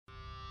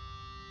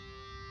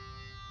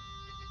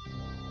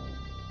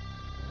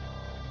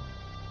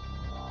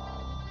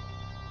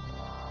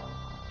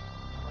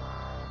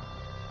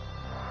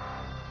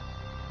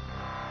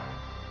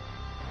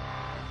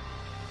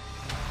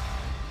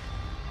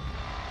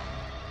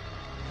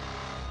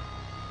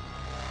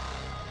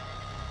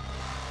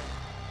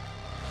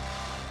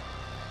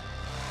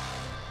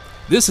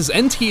This is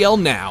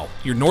NTL Now,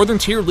 your Northern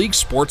Tier League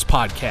sports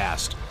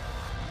podcast.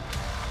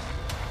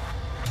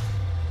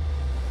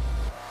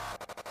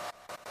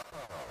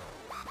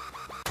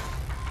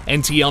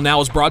 NTL Now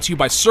is brought to you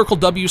by Circle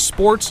W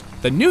Sports,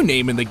 the new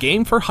name in the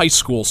game for high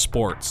school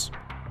sports.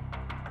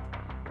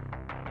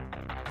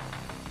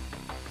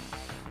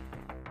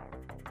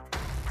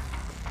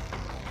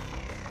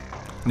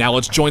 Now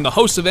let's join the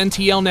hosts of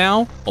NTL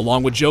Now,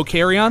 along with Joe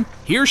Carrion.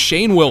 Here's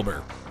Shane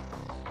Wilbur.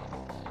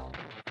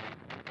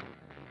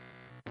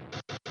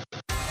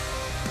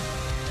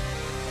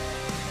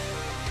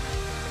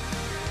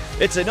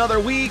 It's another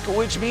week,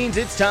 which means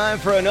it's time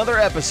for another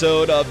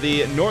episode of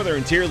the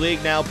Northern Tier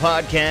League Now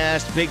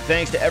podcast. Big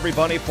thanks to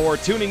everybody for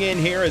tuning in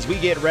here as we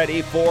get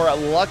ready for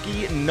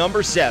lucky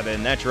number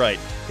 7. That's right.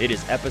 It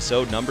is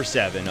episode number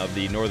 7 of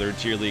the Northern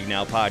Tier League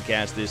Now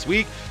podcast this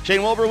week.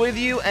 Shane Wilbur with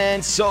you,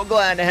 and so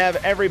glad to have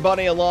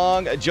everybody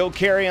along. Joe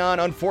Carrion,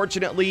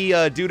 unfortunately,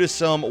 due to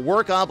some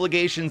work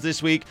obligations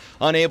this week,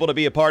 unable to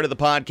be a part of the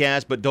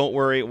podcast, but don't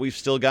worry, we've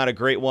still got a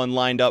great one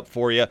lined up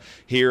for you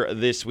here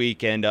this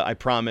week, and I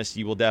promise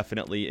you will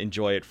definitely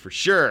enjoy it for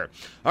sure.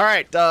 All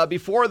right,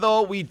 before,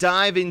 though, we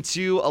dive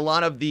into a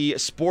lot of the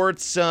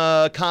sports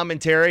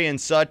commentary and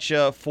such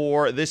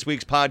for this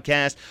week's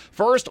podcast,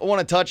 first, I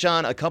want to touch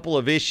on a couple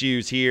of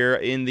issues here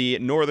in the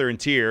Northern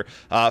Tier.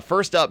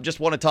 First up, just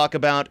want to talk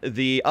about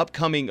the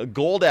upcoming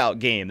Gold Out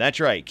game. That's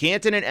right,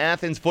 Canton and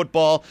Athens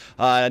football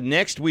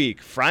next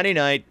week, Friday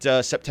night,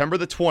 September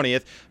the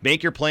 20th.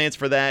 Make your plans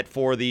for that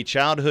for the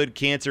childhood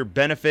cancer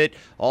benefit.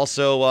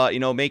 Also,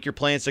 make your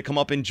plans to come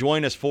up and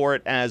join us for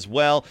it as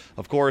well.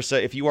 Of course,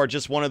 if you are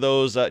just one of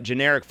those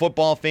generic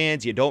football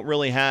fans, you don't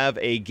really have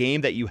a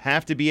game that you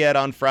have to be at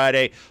on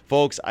Friday,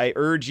 folks, I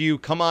urge you,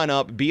 come on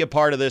up, be a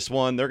part of this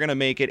one. They're going to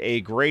make it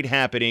a great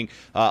happening.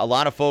 A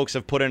lot of folks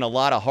have put in a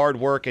lot of hard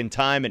work and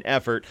time and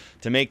effort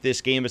to make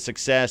this game a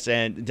success,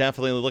 and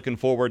definitely looking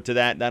forward to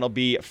that. That'll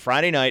be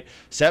Friday night,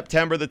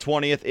 September the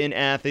 20th in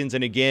Athens.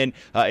 And again,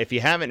 if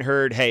you haven't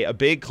heard, hey, a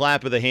big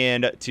clap of the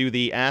hand to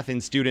the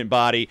Athens student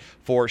body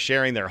for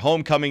sharing their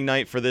homecoming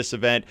night for this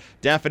event.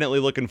 Definitely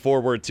looking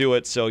forward to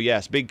it. So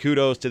yes, big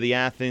kudos to the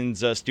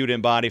Athens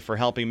student body for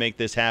helping make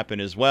this happen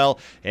as well.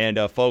 And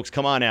folks,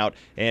 come on out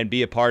and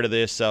be a part of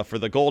this for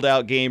the Gold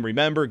Out game.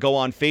 Remember, go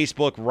on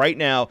Facebook right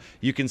now.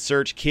 You can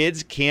search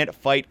Kids Can't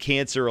Fight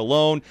Cancer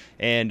Alone,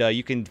 and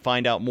you can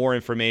find out more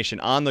information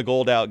on the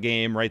Gold Out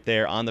game right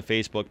there on the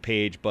Facebook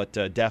page, but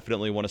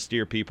definitely want to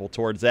steer people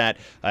towards that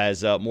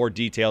as more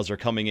details are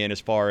coming in as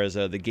far as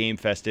the game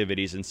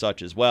festivities and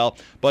such as well.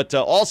 But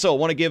also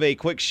want to give a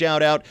quick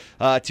shout out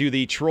to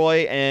the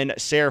Troy and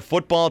Sayre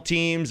football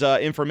teams.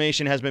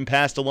 Information has been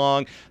passed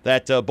along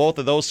that both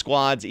of those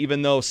squads,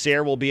 even though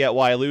Sayre will be at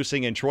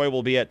Wyalusing and Troy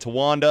will be at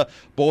Towanda,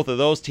 both of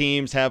those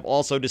teams have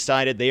also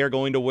decided they are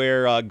going to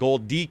wear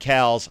gold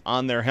decals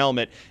on their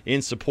helmet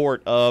in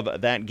support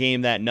of that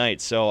game that night.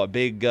 So a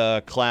big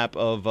clap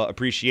of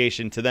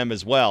appreciation to them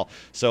as well.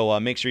 So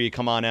make sure you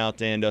come on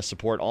out and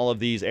support all of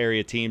these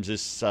area teams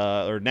this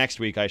or next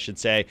week, I should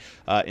say,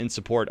 in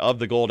support of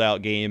the Gold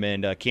Out game,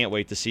 and can't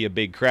wait to see a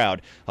big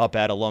crowd up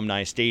at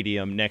Alumni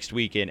Stadium next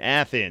week in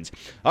Athens.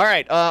 All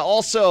right,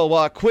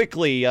 also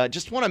quickly,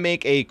 just want to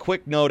make a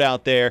quick note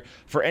out there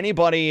for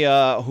anybody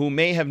who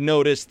may have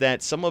noticed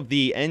that some of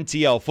the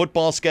NTL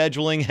football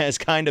scheduling has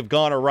kind of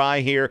gone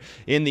awry here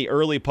in the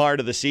early part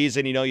of the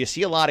season. You know, you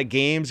see a lot of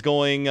games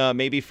going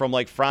maybe from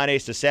like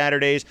Fridays to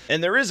Saturdays,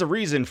 and there is a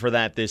reason for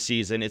that this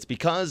season. It's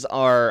because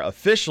our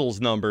officials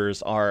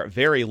numbers are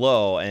very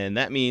low, and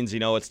that means,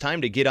 it's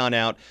time to get on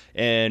out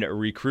and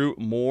recruit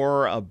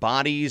more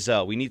bodies.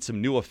 We need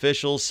some new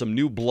officials, some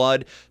new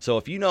blood. So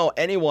if you know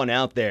anyone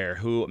out there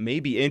who may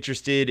be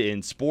interested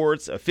in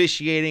sports,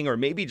 officiating, or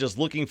maybe just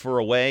looking for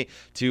a way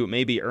to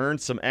maybe earn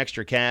some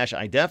extra cash,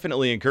 I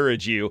definitely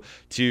encourage you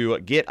to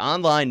get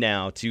online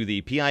now to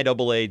the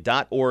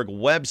PIAA.org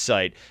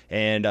website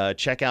and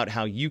check out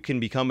how you can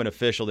become an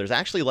official. There's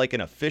actually like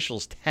an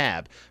officials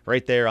tab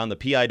right there on the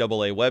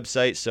PIAA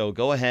website, so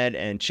go ahead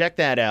and check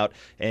that out,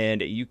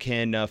 and you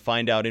can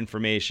find out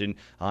information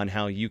on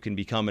how you can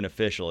become an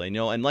official.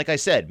 And like I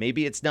said,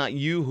 maybe it's not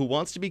you who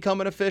wants to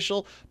become an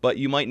official, but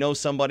you might know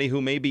somebody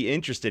who may be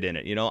interested in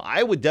it.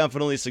 I would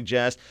definitely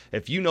suggest,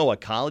 if you know a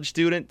college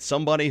student,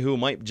 somebody who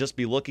might just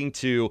be looking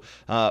to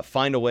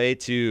find a way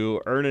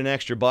to earn an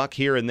extra buck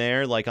here and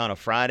there, like on a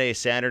Friday,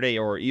 Saturday,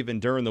 or even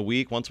during the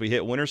week once we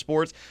hit winter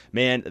sports,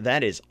 man,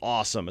 that is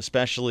awesome,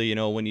 especially,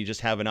 when you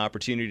just have an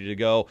opportunity to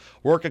go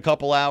work a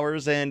couple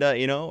hours and,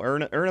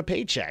 earn a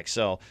paycheck.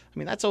 So,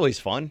 that's always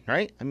fun,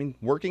 right?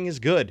 Working is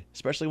good,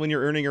 especially when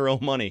you're earning your own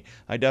money.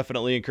 I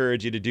definitely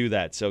encourage you to do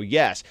that. So,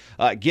 yes,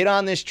 get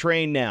on this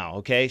train now,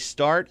 okay?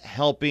 Start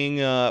helping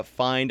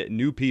find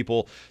new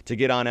people to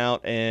get on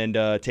out and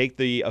take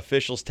the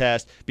officials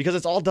test, because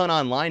it's all done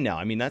online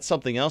now. That's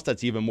something else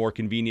that's even more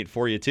convenient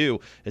for you, too,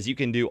 as you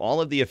can do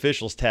all of the officials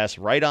officials test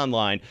right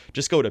online.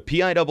 Just go to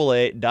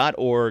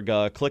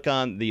PIAA.org, click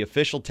on the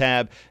official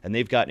tab, and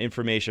they've got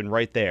information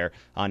right there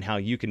on how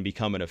you can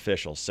become an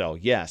official. So,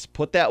 yes,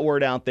 put that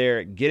word out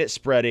there, get it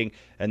spreading,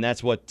 and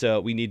that's what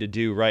we need to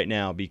do right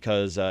now,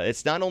 because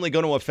it's not only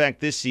going to affect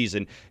this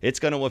season, it's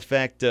going to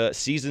affect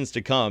seasons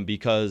to come,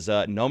 because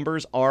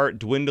numbers are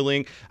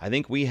dwindling. I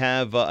think we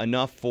have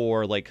enough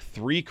for like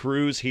 3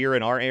 crews here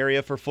in our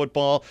area for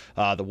football.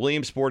 The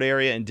Williamsport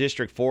area in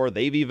District 4,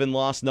 they've even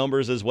lost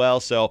numbers as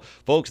well. So,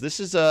 folks, this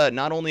is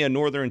not only a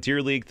Northern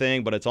Tier League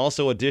thing, but it's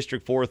also a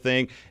District 4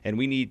 thing, and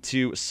we need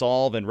to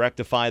solve and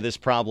rectify this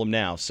problem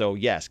now. So,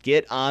 yes,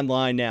 get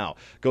online now.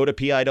 Go to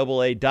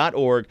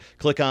PIAA.org,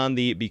 click on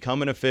the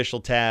Become an Official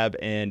tab,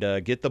 and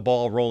get the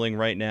ball rolling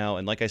right now.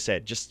 And like I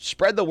said, just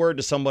spread the word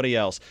to somebody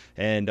else,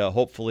 and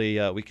hopefully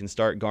we can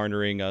start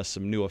garnering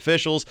some new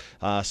officials,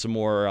 some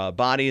more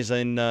bodies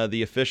in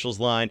the officials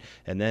line,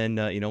 and then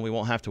we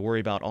won't have to worry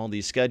about all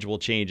these schedule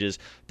changes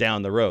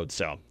down the road.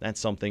 So that's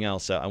something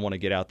else I want to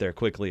get out there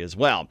quickly as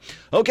well.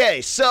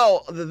 Okay,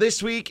 so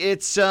this week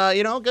it's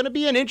going to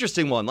be an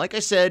interesting one. Like I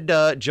said,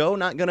 Joe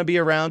not going to be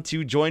around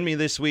to join me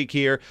this week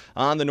here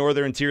on the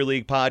Northern Tier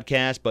League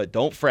podcast, but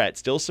don't fret.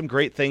 Still some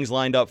great things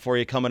lined up for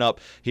you coming up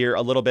here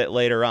a little bit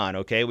later on,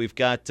 okay? We've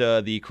got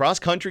the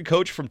cross-country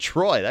coach from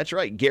Troy. That's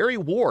right, Gary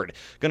Ward,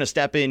 going to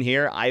step in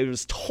here. I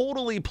was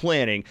totally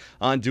planning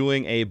on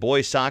doing a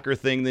boys soccer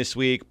thing this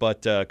week,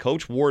 but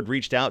Coach Ward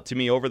reached out to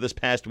me over this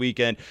past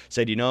weekend,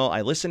 said,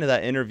 I listened to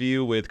that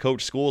interview with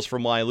Coach Schools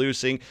from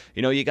Wyalusing.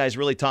 You guys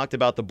really talked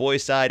about the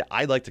boys side.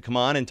 I'd like to come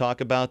on and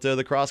talk about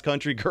the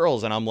cross-country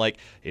girls. And I'm like,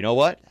 you know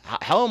what?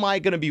 How am I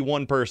going to be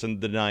one person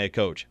to deny a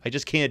coach? I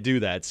just can't do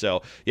that.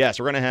 So, yes,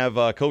 we're going to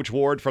have Coach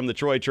Ward from the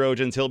Troy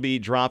Trojans. He'll be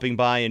dropping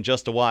by in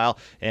just a while,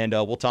 and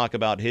we'll talk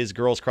about his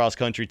girls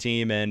cross-country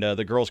team and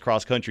the girls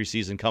cross-country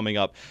season coming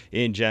up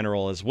in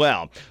general as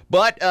well.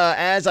 But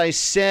as I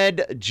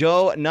said,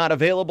 Joe not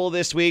available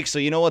this week, so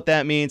you know what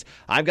that means.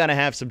 I've got to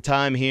have some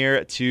time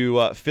here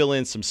to fill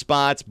in some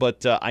spots,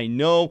 but I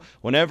know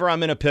whenever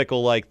I'm in a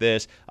pickle like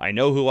this, I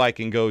know who I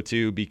can go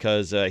to,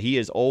 because he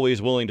is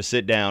always willing to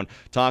sit down,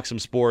 talk some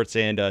sports,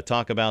 and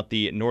talk about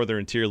the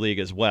Northern Tier League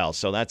as well.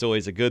 So that's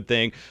always a good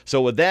thing.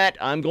 So with that,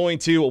 I'm going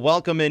to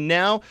welcome in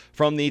now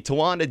from the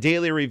Towanda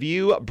Daily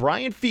Review,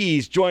 Brian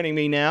Fees joining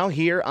me now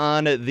here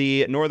on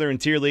the Northern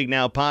Tier League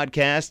Now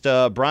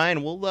podcast.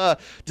 Brian, we'll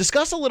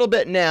discuss a little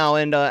bit now,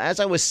 and as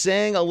I was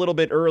saying a little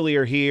bit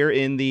earlier here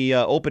in the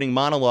opening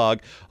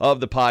monologue of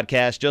the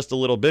podcast just a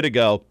little bit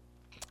ago,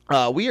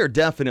 we are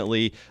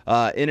definitely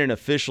in an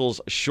officials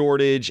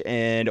shortage,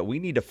 and we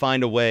need to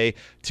find a way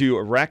to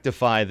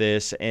rectify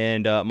this.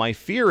 And my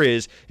fear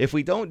is if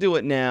we don't do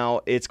it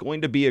now, it's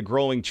going to be a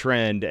growing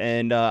trend.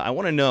 And I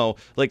want to know,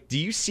 do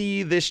you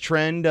see this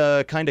trend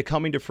kind of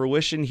coming to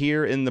fruition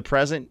here in the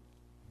present?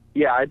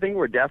 Yeah, I think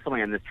we're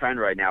definitely on this trend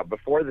right now.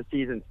 Before the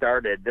season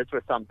started, this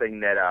was something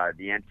that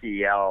the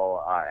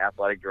NTL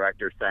athletic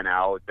director sent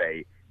out.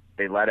 They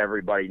let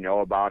everybody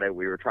know about it.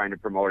 We were trying to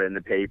promote it in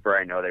the paper.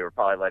 I know they were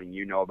probably letting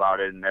you know about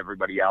it and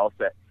everybody else.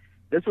 That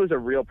this was a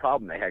real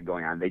problem they had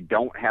going on. They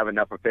don't have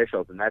enough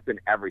officials, and that's in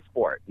every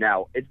sport.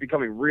 Now, it's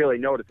becoming really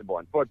noticeable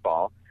in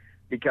football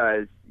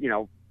because,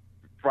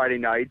 Friday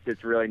nights,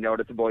 it's really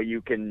noticeable.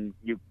 You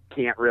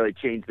can't really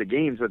change the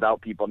games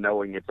without people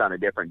knowing it's on a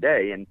different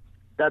day, and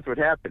that's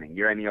what's happening.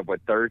 You're ending up with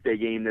Thursday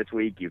game this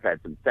week. You've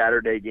had some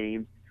Saturday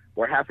games.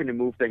 We're having to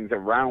move things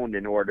around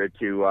in order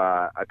to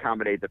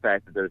accommodate the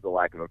fact that there's a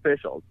lack of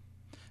officials.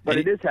 But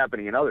it is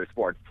happening in other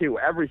sports too.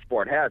 Every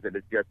sport has it.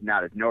 It's just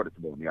not as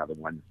noticeable in the other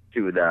ones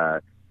to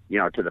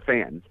the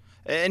fans.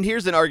 And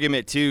here's an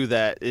argument, too,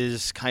 that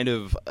is kind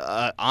of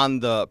on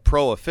the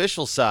pro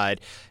official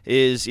side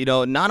is,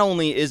 not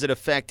only is it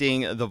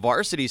affecting the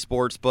varsity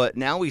sports, but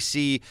now we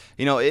see,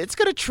 it's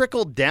going to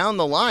trickle down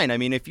the line. I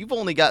mean, if you've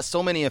only got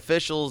so many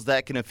officials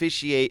that can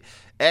officiate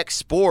X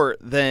sport,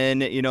 then,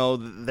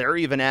 they're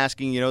even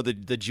asking,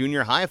 the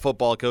junior high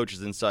football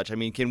coaches and such. I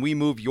mean, can we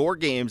move your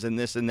games and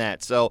this and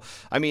that? So,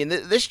 I mean,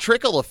 this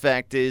trickle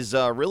effect is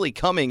really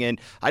coming,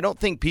 and I don't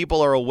think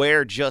people are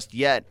aware just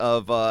yet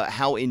of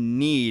how in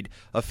need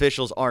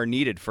officials are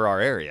needed for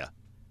our area.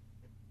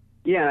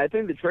 Yeah, and I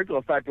think the trickle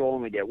effect will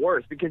only get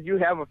worse because you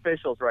have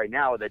officials right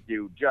now that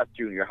do just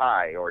junior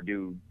high or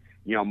do,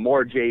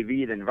 more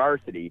JV than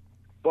varsity.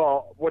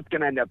 Well, what's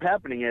going to end up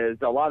happening is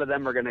a lot of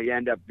them are going to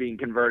end up being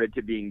converted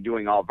to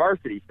doing all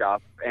varsity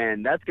stuff,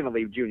 and that's going to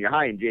leave junior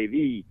high and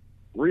JV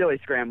really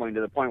scrambling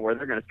to the point where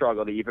they're going to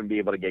struggle to even be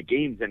able to get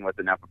games in with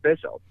enough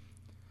officials.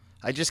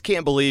 I just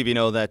can't believe,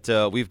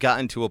 that we've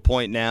gotten to a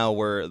point now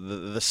where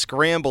the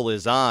scramble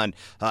is on.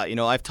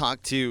 I've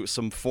talked to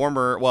some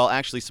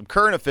some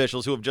current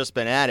officials who have just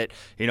been at it,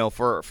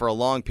 for a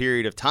long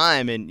period of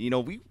time. And,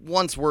 we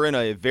once were in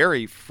a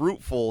very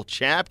fruitful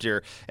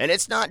chapter. And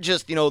it's not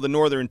just, the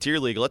Northern Tier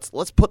League.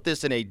 Let's put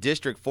this in a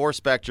District 4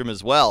 spectrum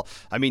as well.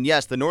 I mean,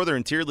 yes, the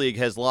Northern Tier League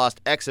has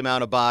lost X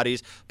amount of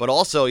bodies, but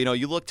also,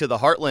 you look to the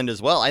Heartland as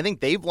well. I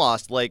think they've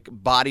lost,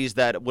 bodies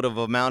that would have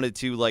amounted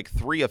to,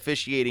 3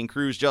 officiating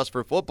crews just just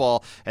for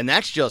football, and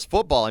that's just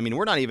football. I mean,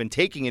 we're not even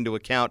taking into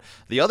account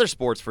the other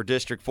sports for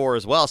District 4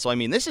 as well. So, I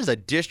mean, this is a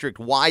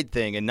district-wide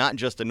thing and not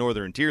just a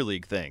Northern Tier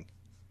League thing.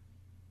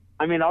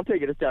 I mean, I'll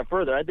take it a step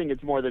further. I think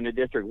it's more than a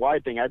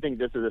district-wide thing. I think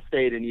this is a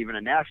state and even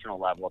a national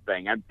level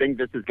thing. I think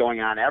this is going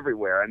on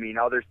everywhere. I mean,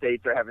 other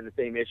states are having the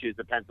same issues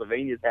that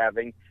Pennsylvania's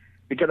having,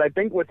 because I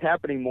think what's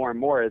happening more and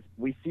more is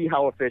we see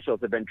how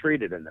officials have been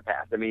treated in the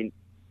past. I mean,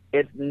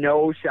 it's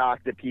no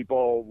shock that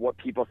what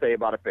people say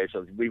about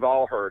officials. We've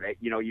all heard it.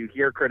 You know, you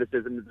hear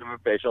criticisms of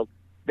officials.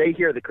 They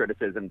hear the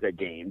criticisms at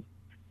games.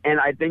 And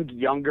I think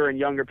younger and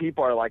younger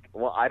people are like,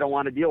 well, I don't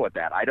want to deal with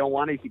that. I don't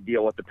want to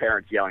deal with the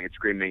parents yelling and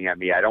screaming at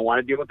me. I don't want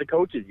to deal with the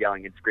coaches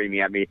yelling and screaming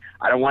at me.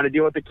 I don't want to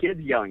deal with the kids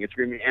yelling and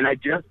screaming. And I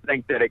just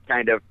think that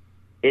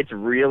it's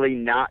really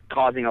not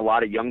causing a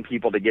lot of young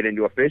people to get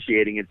into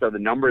officiating. And so the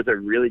numbers are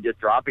really just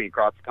dropping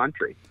across the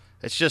country.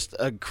 It's just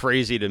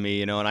crazy to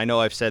me, and I know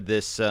I've said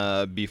this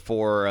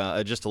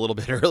before just a little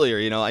bit earlier.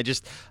 I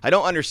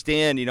don't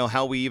understand,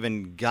 how we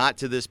even got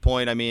to this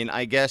point. I mean,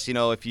 I guess,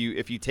 if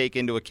you take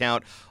into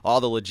account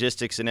all the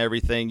logistics and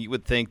everything, you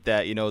would think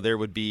that, there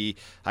would be,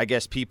 I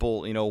guess,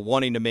 people,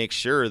 wanting to make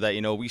sure that,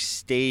 we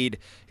stayed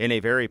in a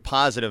very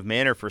positive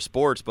manner for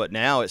sports. But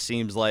now it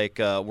seems like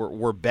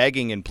we're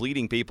begging and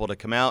pleading people to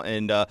come out.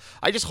 And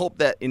I just hope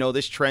that,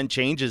 this trend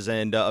changes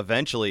and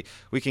eventually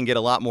we can get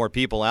a lot more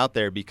people out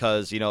there,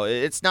 because,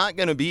 it's not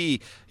going to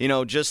be,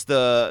 just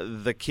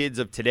the kids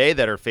of today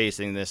that are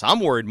facing this. I'm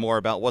worried more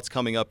about what's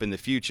coming up in the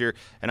future,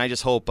 and I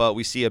just hope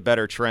we see a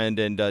better trend,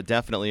 and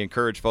definitely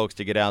encourage folks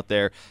to get out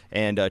there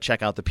and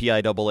check out the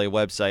PIAA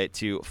website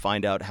to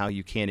find out how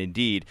you can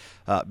indeed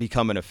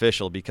become an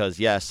official, because,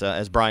 yes,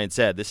 as Brian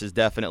said, this is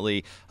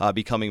definitely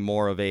becoming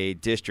more of a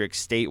district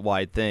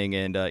statewide thing,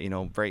 and,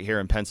 right here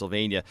in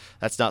Pennsylvania,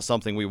 that's not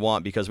something we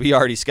want, because we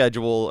already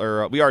struggle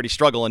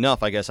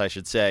enough, I guess I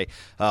should say,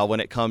 when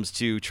it comes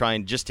to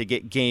trying just to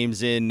get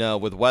games in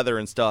with weather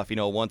and stuff,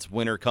 once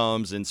winter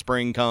comes and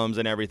spring comes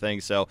and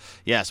everything. So,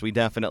 yes, we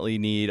definitely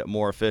need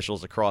more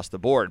officials across the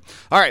board.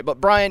 All right,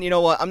 but Brian, you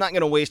know what? I'm not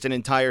going to waste an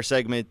entire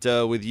segment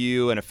with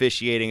you and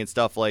officiating and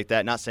stuff like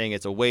that. Not saying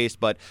it's a waste,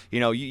 but,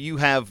 you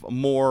have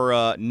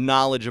more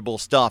knowledgeable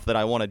stuff that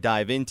I want to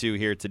dive into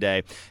here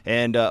today.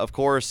 And, of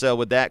course,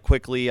 with that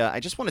quickly, I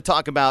just want to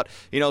talk about,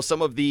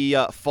 some of the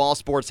fall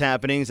sports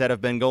happenings that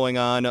have been going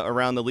on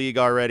around the league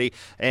already.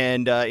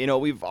 And,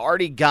 we've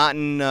already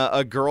gotten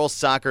a girls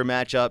soccer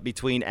matchup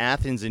between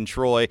Athens and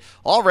Troy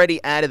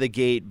already out of the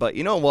gate. But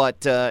you know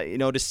what?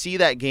 To see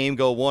that game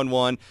go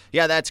 1-1,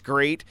 yeah, that's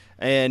great.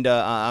 And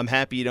I'm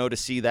happy, to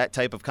see that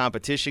type of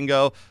competition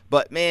go.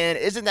 But, man,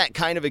 isn't that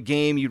kind of a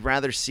game you'd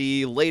rather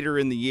see later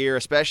in the year,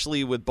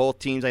 especially with both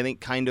teams, I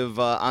think, kind of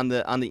on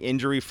the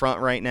injury front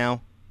right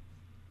now?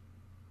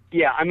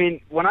 Yeah, I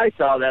mean, when I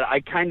saw that,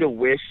 I kind of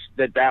wish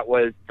that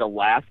was the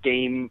last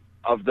game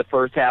of the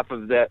first half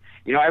of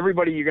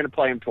everybody, you're going to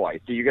play them twice.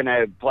 So you're going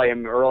to play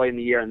them early in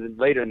the year and then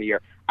later in the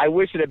year. I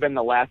wish it had been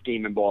the last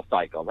game in both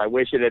cycles. I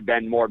wish it had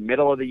been more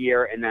middle of the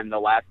year and then the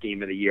last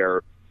game of the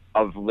year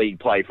of league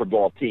play for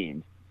both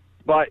teams.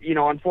 But,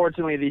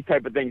 unfortunately, these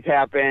type of things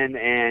happen,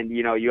 and,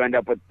 you end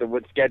up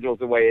with schedules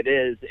the way it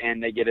is,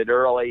 and they get it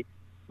early.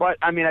 But,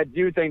 I mean, I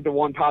do think the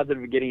one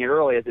positive of getting it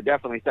early is it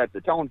definitely sets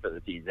the tone for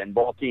the season.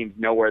 Both teams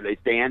know where they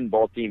stand.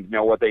 Both teams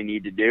know what they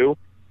need to do.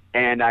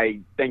 And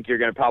I think you're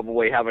going to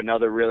probably have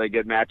another really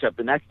good matchup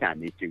the next time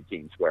these two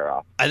teams square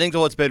off. I think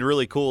what's been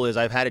really cool is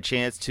I've had a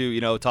chance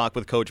to, talk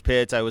with Coach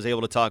Pitts. I was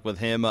able to talk with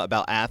him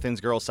about Athens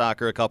girls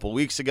soccer a couple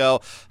weeks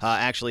ago.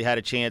 Actually had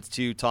a chance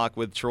to talk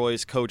with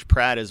Troy's Coach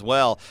Pratt as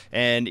well.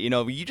 And,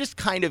 you just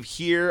kind of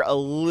hear a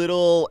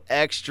little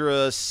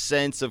extra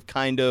sense of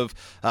kind of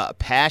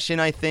passion,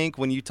 I think,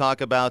 when you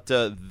talk about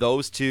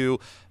those two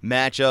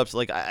matchups.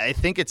 Like, I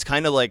think it's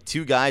kind of like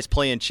two guys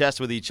playing chess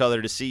with each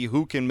other to see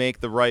who can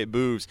make the right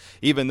moves.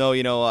 Even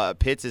though,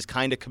 Pitts has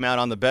kind of come out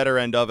on the better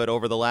end of it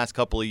over the last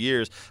couple of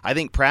years, I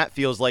think Pratt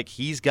feels like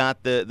he's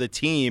got the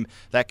team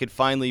that could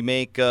finally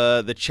make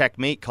the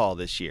checkmate call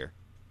this year.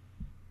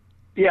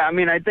 Yeah, I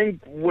mean, I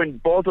think when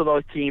both of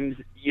those teams,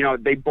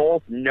 they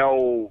both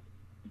know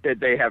that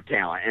they have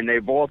talent, and they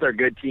both are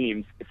good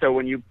teams. So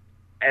when you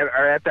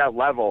are at that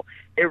level,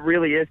 it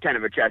really is kind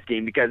of a chess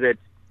game, because it's,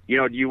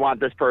 do you want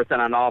this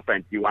person on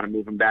offense? Do you want to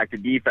move him back to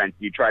defense?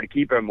 Do you try to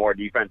keep him more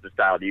defensive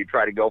style? Do you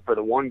try to go for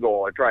the one goal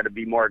or try to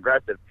be more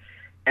aggressive?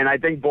 And I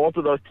think both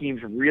of those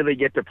teams really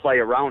get to play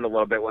around a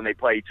little bit when they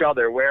play each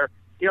other, where,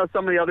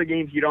 some of the other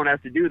games you don't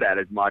have to do that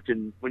as much.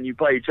 And when you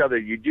play each other,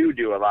 you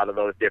do a lot of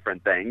those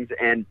different things.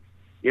 And,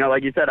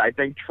 like you said, I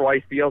think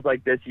Troy feels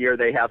like this year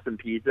they have some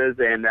pieces,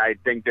 and I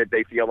think that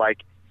they feel like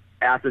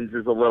Athens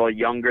is a little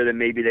younger than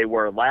maybe they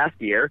were last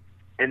year.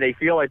 And they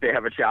feel like they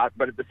have a shot,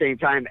 but at the same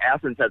time,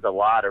 Athens has a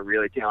lot of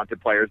really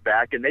talented players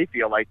back, and they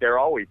feel like they're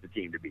always the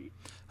team to beat.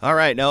 All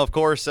right. Now, of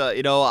course,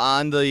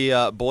 on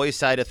the boys'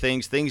 side of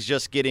things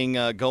just getting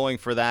going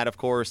for that. Of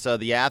course,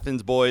 the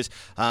Athens boys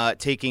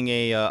taking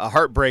a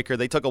heartbreaker.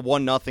 They took a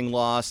 1-0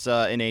 loss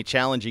in a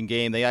challenging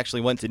game. They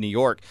actually went to New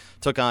York,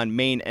 took on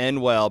Maine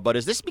Enwell. But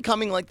is this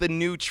becoming like the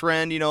new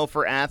trend,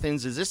 for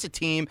Athens? Is this a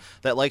team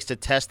that likes to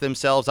test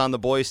themselves on the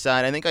boys'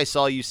 side? I think I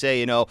saw you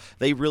say,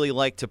 they really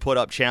like to put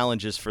up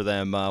challenges for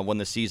them when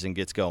the season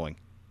gets going.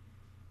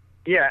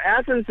 Yeah,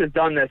 Athens has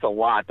done this a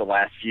lot the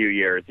last few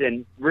years,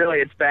 and really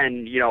it's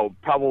been,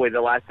 probably the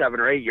last 7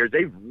 or 8 years,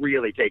 they've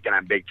really taken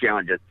on big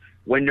challenges.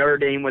 When Notre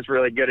Dame was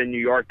really good in New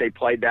York, they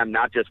played them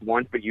not just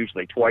once, but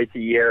usually twice a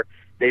year.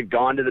 They've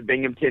gone to the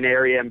Binghamton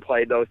area and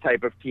played those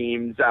type of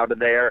teams out of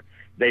there.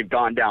 They've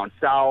gone down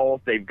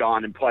south. They've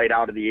gone and played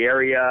out of the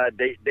area.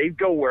 They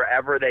go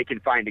wherever they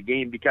can find a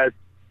game, because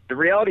the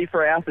reality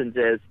for Athens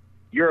is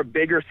you're a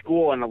bigger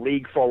school in a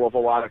league full of a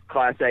lot of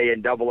Class A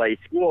and AA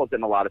schools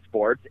in a lot of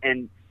sports,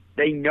 and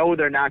they know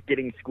they're not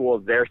getting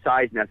schools their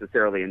size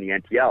necessarily in the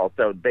NTL,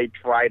 so they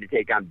try to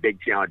take on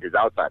big challenges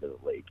outside of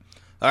the league.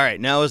 All right,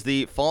 now as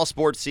the fall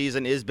sports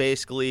season is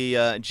basically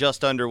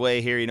just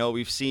underway here,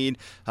 we've seen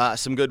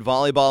some good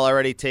volleyball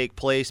already take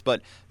place,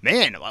 but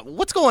man,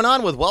 what's going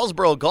on with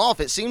Wellsboro Golf?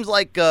 It seems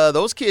like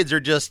those kids are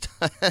just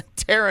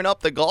tearing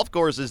up the golf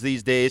courses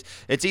these days.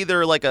 It's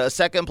either like a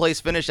second-place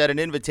finish at an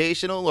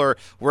invitational or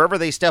wherever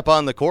they step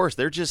on the course.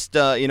 They're just,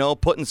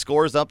 putting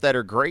scores up that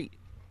are great.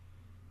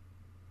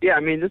 Yeah,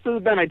 this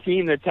has been a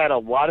team that's had a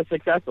lot of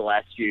success the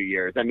last few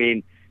years.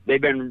 They've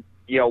been,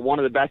 one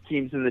of the best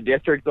teams in the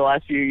district the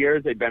last few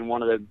years. They've been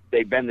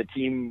the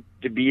team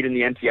to beat in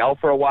the NTL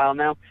for a while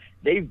now.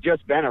 They've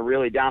just been a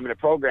really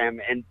dominant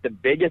program, and the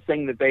biggest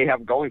thing that they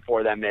have going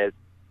for them is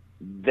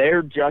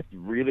they're just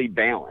really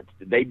balanced.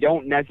 They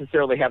don't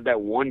necessarily have that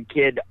one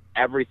kid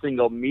every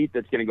single meet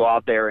that's going to go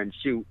out there and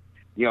shoot,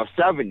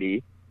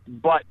 70.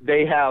 But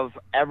they have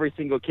every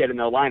single kid in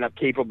their lineup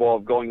capable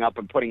of going up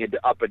and putting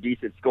up a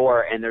decent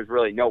score, and there's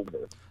really no.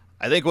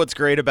 I think what's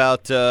great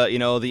about, the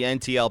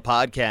NTL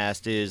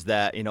podcast is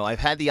that, I've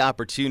had the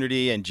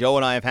opportunity, and Joe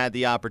and I have had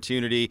the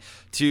opportunity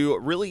to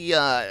really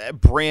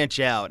branch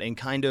out and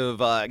kind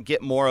of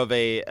get more of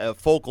a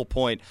focal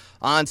point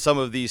on some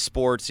of these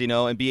sports,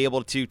 and be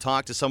able to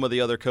talk to some of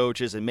the other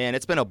coaches. And, man,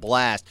 it's been a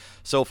blast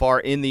so far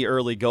in the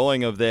early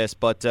going of this.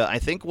 But I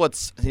think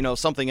what's,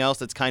 something else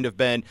that's kind of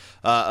been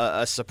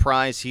a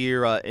surprise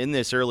here in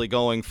this early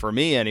going for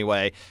me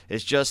anyway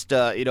is just,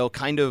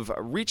 kind of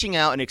reaching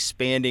out and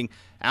expanding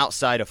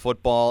outside of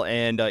football.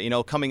 And,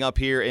 coming up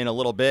here in a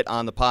little bit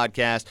on the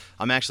podcast,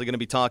 I'm actually going to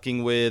be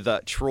talking with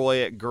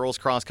Troy girls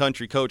cross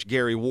country coach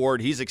Gary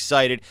Ward. He's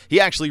excited. He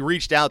actually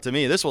reached out to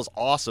me. This was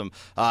awesome.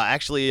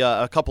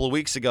 A couple of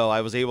weeks ago,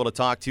 I was able to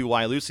talk to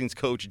Wyalusing's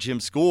coach Jim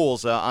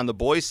Schools on the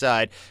boys'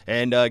 side,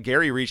 and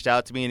Gary reached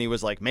out to me, and he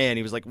was like,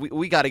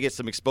 we got to get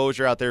some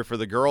exposure out there for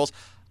the girls.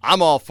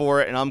 I'm all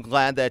for it, and I'm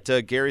glad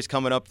that Gary's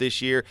coming up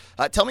this year.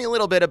 Tell me a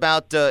little bit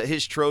about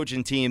his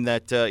Trojan team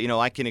that,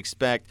 I can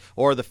expect,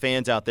 or the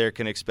fans out there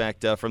can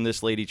expect from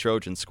this Lady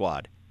Trojan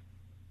squad.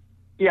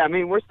 Yeah,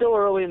 we're still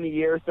early in the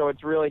year, so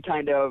it's really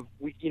kind of,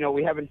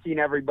 we haven't seen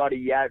everybody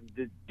yet.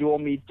 The dual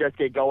meets just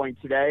get going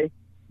today.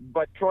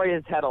 But Troy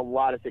has had a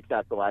lot of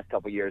success the last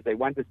couple of years. They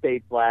went to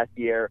states last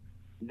year.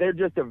 They're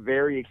just a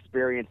very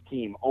experienced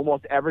team.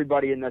 Almost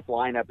everybody in this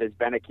lineup has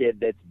been a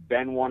kid that's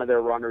been one of their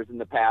runners in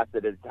the past,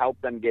 that has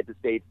helped them get to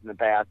states in the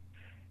past.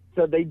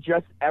 So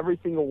every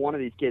single one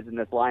of these kids in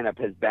this lineup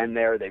has been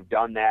there. They've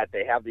done that.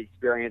 They have the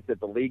experience at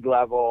the league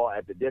level,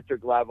 at the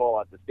district level,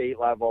 at the state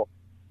level.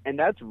 And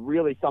that's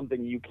really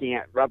something you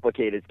can't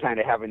replicate, is kind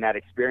of having that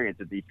experience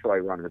that these Troy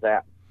runners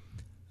have.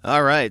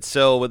 All right,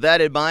 so with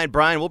that in mind,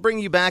 Brian, we'll bring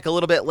you back a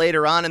little bit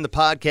later on in the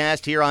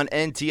podcast here on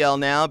NTL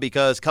Now,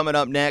 because coming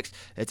up next,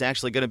 it's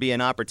actually going to be an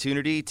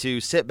opportunity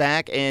to sit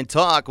back and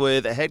talk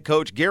with head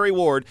coach Gary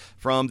Ward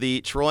from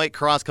the Troy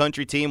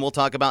cross-country team. We'll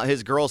talk about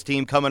his girls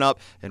team coming up,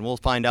 and we'll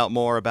find out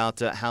more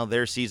about how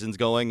their season's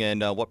going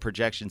and what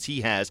projections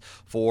he has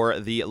for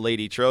the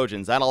Lady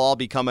Trojans. That'll all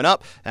be coming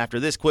up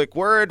after this quick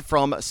word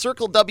from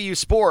Circle W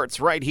Sports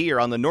right here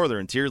on the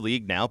Northern Tier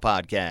League Now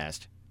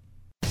podcast.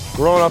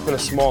 Growing up in a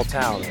small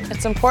town,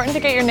 it's important to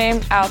get your name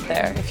out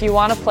there if you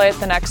want to play at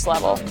the next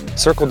level.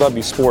 Circle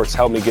W Sports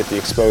helped me get the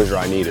exposure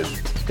I needed.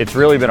 It's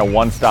really been a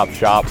one-stop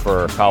shop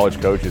for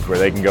college coaches, where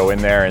they can go in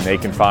there and they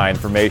can find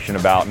information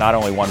about not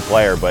only one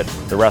player, but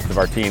the rest of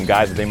our team,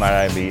 guys that they might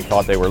not even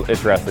thought they were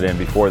interested in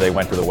before they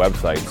went to the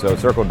website. So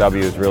Circle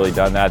W has really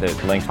done that.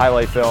 It links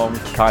highlight films,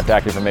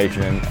 contact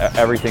information, and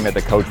everything that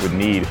the coach would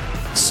need.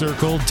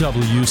 Circle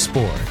W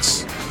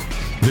Sports,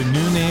 the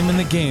new name in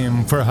the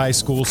game for high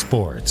school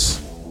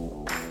sports.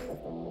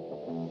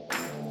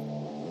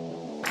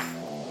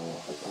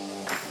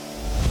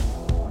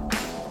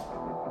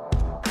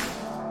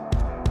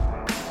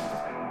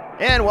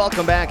 And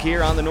welcome back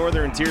here on the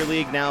Northern Tier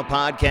League Now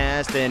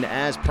podcast. And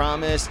as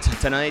promised,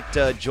 tonight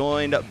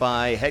joined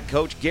by head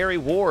coach Gary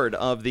Ward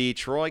of the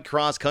Troy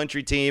Cross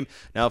Country team.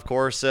 Now, of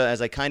course,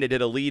 as I kind of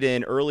did a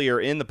lead-in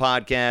earlier in the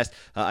podcast,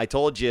 I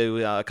told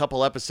you a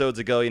couple episodes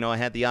ago, I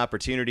had the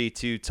opportunity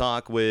to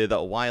talk with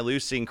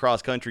Wyalusing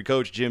cross country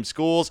coach Jim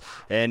Schools.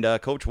 And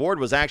Coach Ward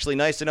was actually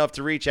nice enough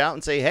to reach out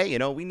and say, hey,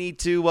 we need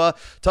to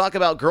talk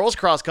about girls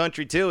cross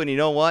country too. And you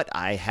know what?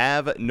 I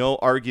have no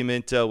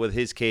argument with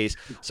his case.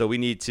 So we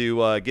need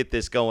to get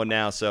this going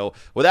now. So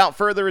without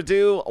further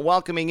ado,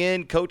 welcoming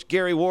in Coach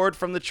Gary Ward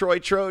from the Troy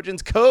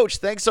Trojans. Coach,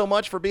 thanks so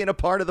much for being a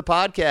part of the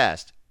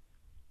podcast.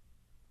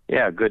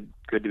 Yeah, good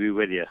to be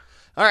with you.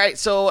 All right,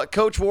 so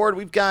Coach Ward,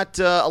 we've got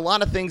a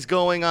lot of things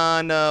going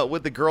on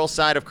with the girls'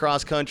 side of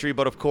cross country,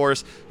 but of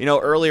course,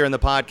 earlier in the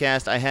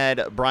podcast I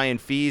had Brian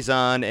Fees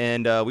on,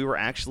 and we were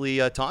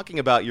actually talking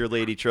about your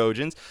Lady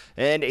Trojans,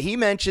 and he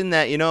mentioned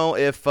that,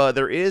 if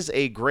there is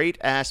a great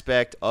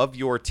aspect of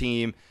your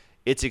team,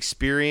 it's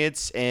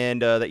experience,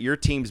 and that your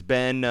team's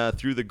been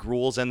through the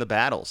gruels and the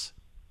battles.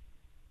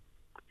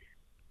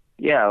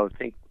 Yeah, I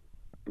think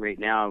right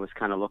now I was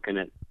kind of looking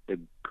at the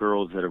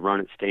girls that have run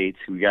at states.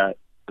 We got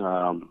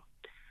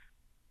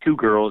two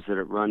girls that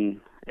have run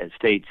at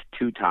states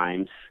 2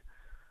 times.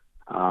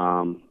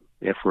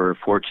 If we're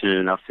fortunate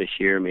enough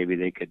this year, maybe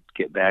they could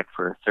get back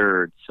for a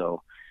third.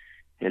 So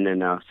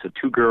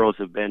 2 girls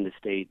have been to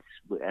states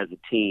as a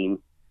team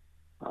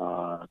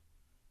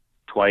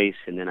twice,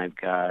 and then I've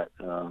got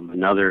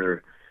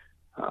another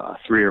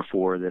 3 or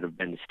 4 that have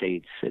been to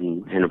states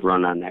and have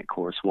run on that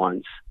course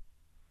once.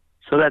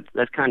 So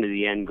that's kind of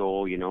the end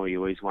goal. You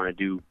always want to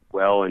do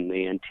well in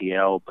the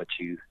NTL, but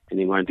you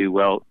want to do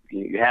well.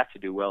 You have to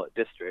do well at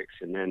districts,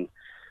 and then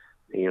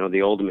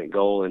the ultimate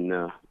goal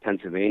in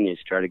Pennsylvania is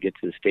try to get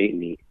to the state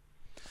meet.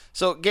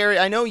 So, Gary,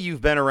 I know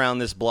you've been around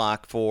this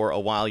block for a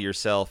while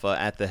yourself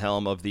at the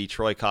helm of the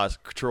Troy Cross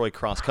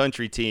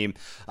Country team.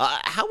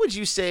 How would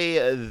you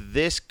say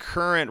this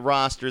current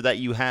roster that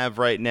you have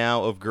right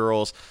now of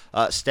girls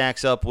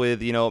stacks up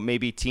with,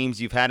 maybe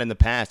teams you've had in the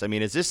past? I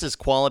mean, is this as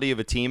quality of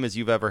a team as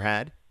you've ever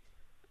had?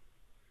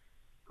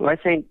 Well, I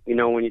think,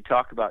 when you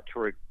talk about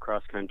Troy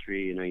Cross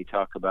Country, you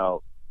talk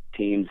about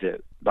teams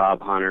that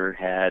Bob Hunter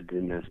had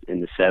in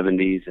the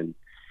 70s, and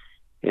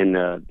in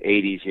the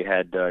 80s, you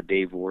had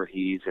Dave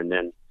Voorhees, and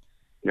then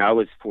I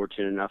was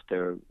fortunate enough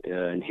to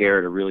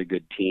inherit a really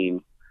good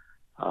team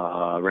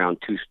around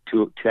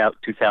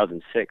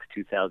 2006,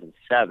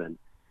 2007,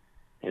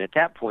 and at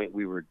that point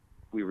we were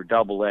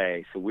Double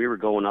A, so we were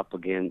going up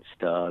against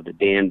the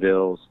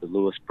Danvilles, the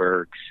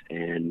Lewisburgs,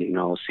 and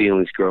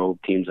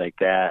Selinsgrove, teams like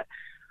that.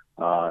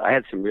 I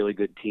had some really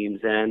good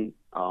teams then.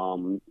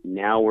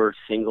 Now we're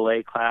Single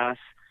A class,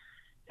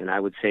 and I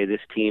would say this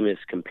team is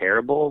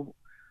comparable,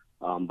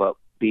 but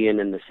being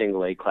in the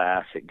Single A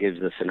class, it gives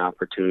us an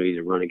opportunity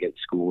to run against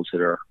schools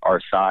that are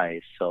our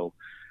size. So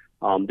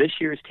this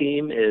year's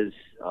team is,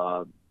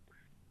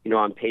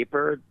 on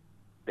paper,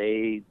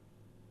 they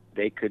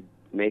could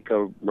make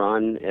a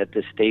run at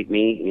the state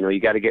meet. You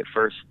got to get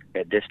first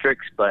at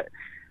districts. But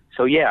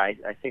so, yeah,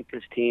 I think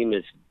this team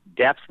is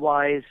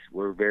depth-wise,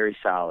 we're very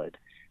solid.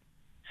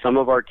 Some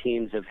of our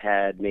teams have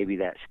had maybe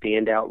that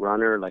standout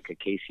runner like a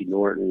Casey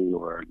Norton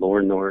or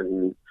Lauren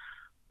Norton,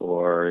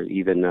 or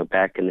even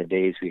back in the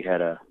days we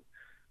had a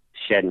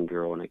Shedden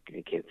girl, and I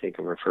can't think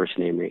of her first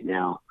name right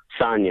now,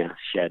 Sonia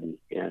Shedden.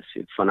 Yes,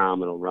 a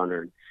phenomenal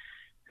runner.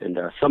 And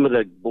some of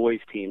the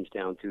boys' teams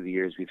down through the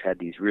years, we've had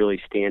these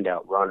really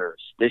standout runners.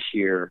 This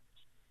year,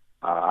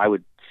 I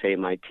would say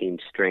my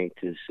team's strength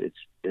is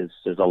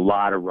there's a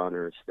lot of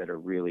runners that are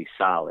really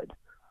solid.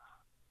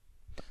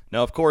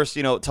 Now, of course,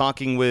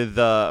 talking with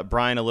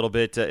Brian a little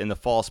bit in the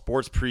fall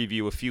sports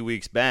preview a few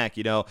weeks back,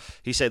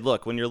 he said,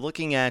 look, when you're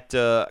looking at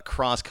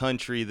cross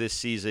country this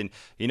season,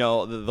 the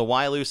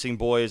Wyalusing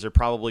boys are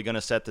probably going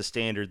to set the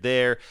standard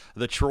there.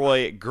 The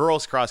Troy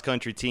girls cross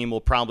country team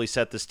will probably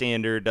set the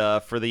standard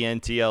for the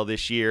NTL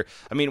this year.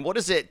 I mean, what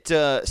does it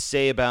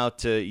say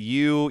about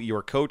you,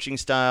 your coaching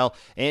style,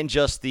 and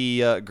just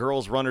the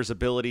girls runners'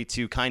 ability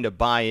to kind of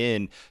buy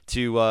in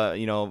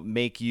to,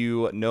 make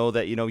you know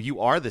that,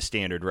 you are the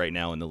standard right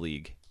now in the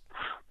league?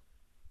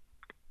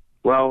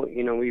 Well,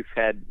 we've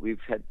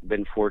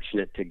been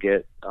fortunate to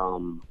get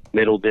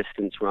middle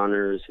distance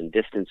runners and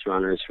distance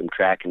runners from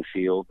track and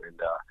field,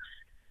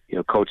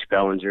 and Coach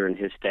Bellinger and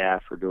his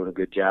staff are doing a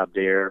good job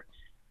there.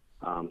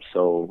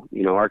 So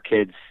our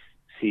kids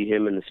see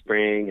him in the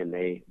spring and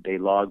they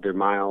log their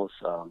miles.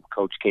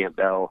 Coach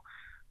Campbell,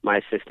 my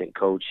assistant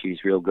coach,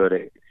 he's real good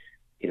at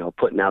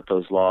putting out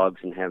those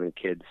logs and having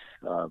kids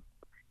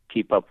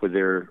keep up with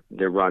their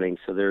running.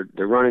 So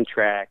they're running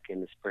track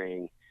in the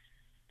spring.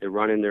 They're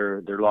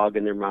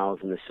logging their miles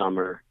in the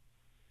summer.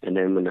 And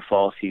then when the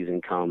fall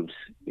season comes,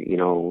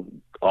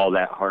 all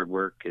that hard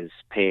work is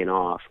paying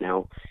off.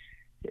 Now,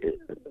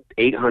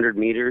 800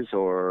 meters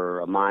or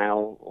a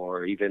mile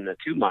or even the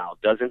 2 mile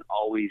doesn't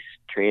always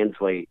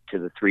translate to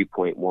the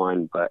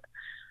 3.1, but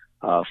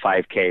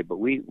 5K. But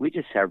we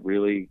just have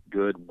really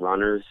good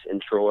runners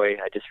in Troy.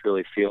 I just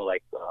really feel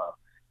like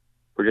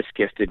we're just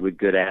gifted with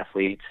good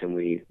athletes, and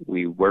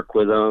we work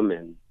with them,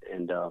 and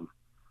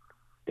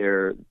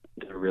they're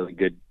really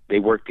good. They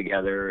work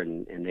together,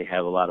 and they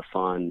have a lot of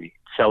fun. They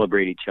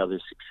celebrate each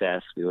other's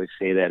success. We always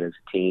say that as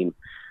a team.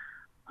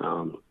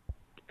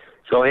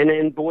 So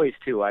and boys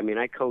too. I mean,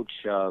 I coach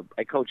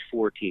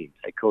 4 teams.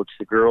 I coach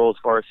the girls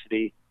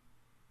varsity,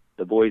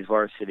 the boys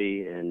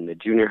varsity, and the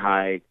junior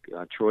high.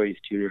 Troy's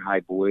junior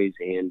high boys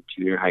and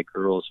junior high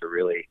girls are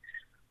really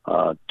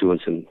doing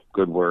some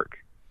good work.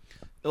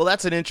 Well,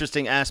 that's an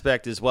interesting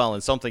aspect as well,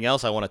 and something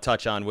else I want to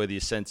touch on with you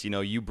since,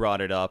 you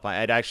brought it up. I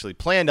had actually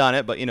planned on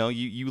it, but,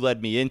 you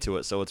led me into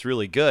it, so it's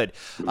really good.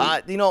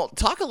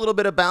 Talk a little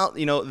bit about,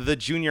 the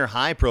junior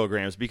high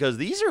programs, because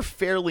these are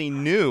fairly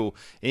new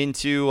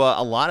into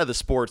a lot of the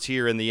sports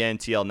here in the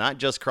NTL, not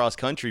just cross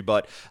country,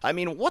 but,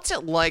 what's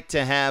it like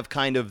to have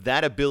kind of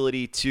that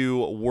ability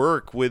to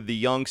work with the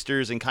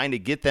youngsters and kind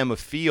of get them a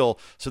feel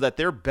so that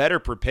they're better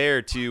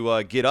prepared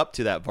to get up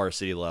to that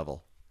varsity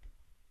level?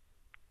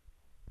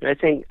 I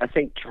think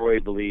Troy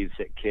believes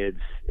that kids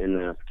in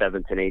the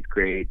 7th and 8th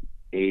grade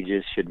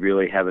ages should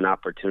really have an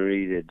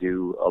opportunity to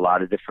do a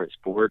lot of different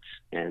sports.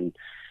 And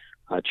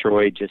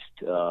Troy just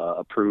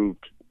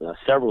approved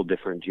several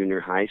different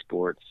junior high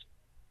sports.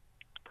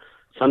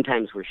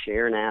 Sometimes we're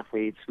sharing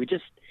athletes. We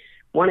just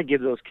want to give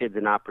those kids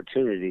an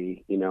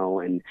opportunity,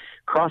 and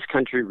cross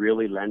country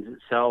really lends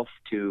itself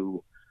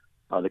to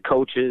the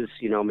coaches.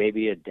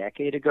 Maybe a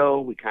decade ago,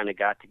 we kind of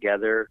got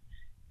together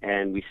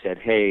and we said,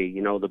 hey,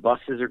 the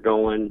buses are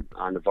going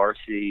on the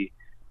varsity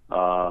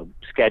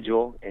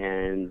schedule,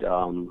 and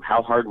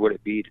how hard would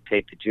it be to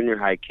take the junior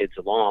high kids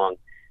along,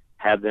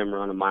 have them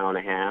run 1.5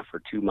 miles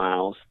or 2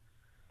 miles,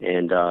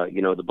 and,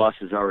 the bus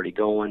is already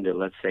going to,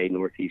 let's say,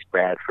 Northeast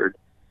Bradford.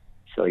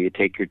 So you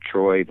take your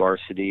Troy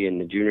varsity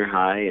and the junior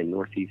high, and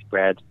Northeast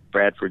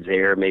Bradford's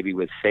there, maybe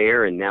with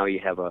fair, and now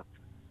you have a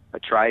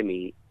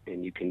tri-meet,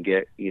 and you can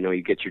get,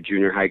 you get your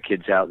junior high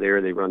kids out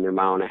there, they run their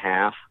 1.5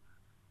 miles.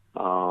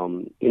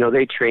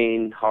 They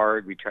train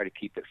hard. We try to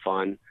keep it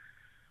fun.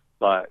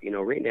 But,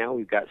 right now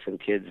we've got some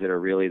kids that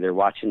are they're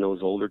watching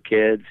those older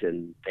kids,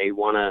 and they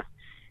want to,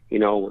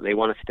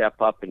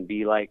 step up and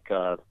be like,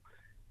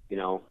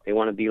 they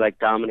want to be like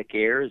Dominic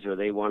Ayers, or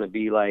they want to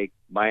be like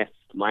Maya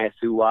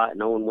Thuwat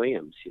and Owen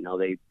Williams.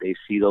 They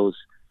see those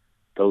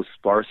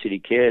varsity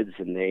kids,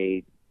 and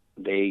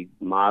they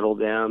model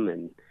them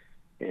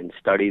and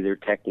study their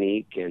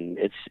technique, and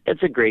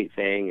it's a great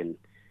thing. And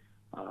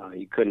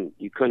you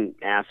couldn't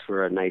ask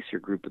for a nicer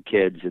group of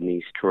kids in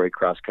these Troy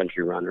cross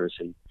country runners,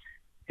 and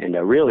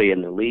really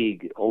in the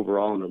league,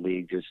 overall in the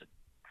league, there's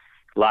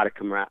a lot of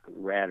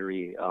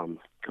camaraderie.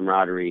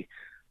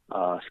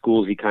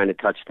 Schoolsy kind of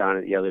touched on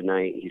it the other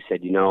night. He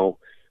said,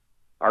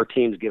 our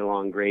teams get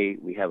along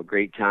great. We have a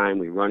great time.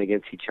 We run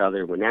against each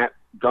other. When that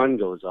gun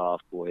goes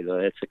off, boy,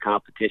 it's a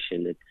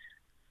competition. That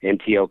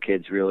NTL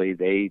kids really,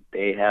 they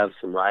have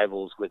some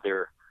rivals with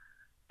their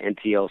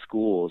NTL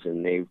schools,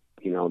 and they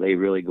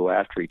really go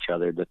after each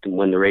other. But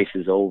when the race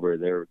is over,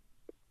 they're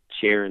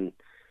sharing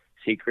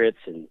secrets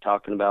and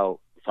talking about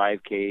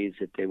 5Ks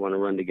that they want to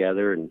run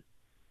together and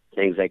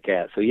things like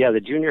that. So yeah, the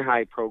junior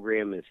high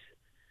program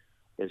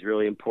is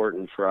really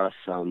important for us.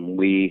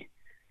 We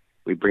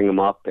bring them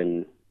up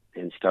and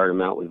start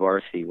them out with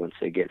varsity once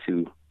they get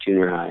to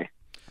junior high.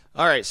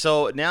 All right,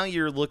 so now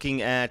you're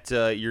looking at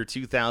your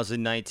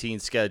 2019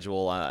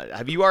 schedule.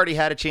 Have you already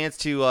had a chance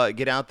to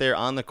get out there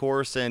on the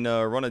course and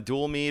run a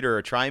dual meet or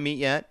a tri-meet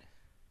yet?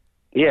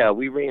 Yeah,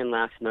 we ran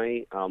last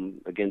night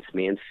against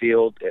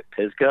Mansfield at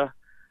Pisgah.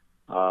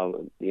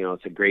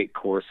 It's a great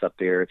course up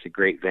there. It's a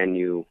great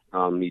venue.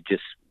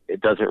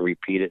 It doesn't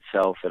repeat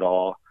itself at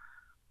all.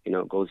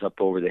 It goes up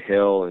over the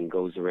hill and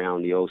goes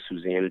around the old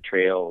Susanna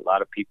Trail. A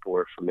lot of people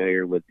are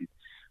familiar with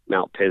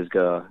Mount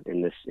Pisgah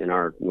in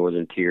our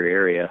northern tier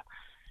area,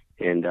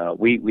 and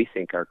we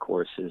think our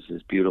course is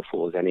as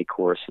beautiful as any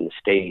course in the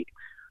state.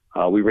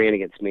 We ran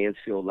against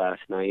Mansfield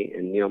last night,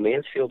 and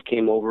Mansfield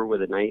came over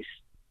with a nice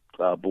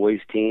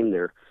boys team.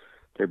 Their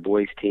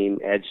boys team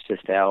edged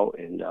us out,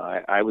 and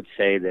I would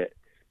say that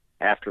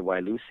after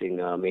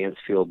Wyalusing,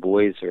 Mansfield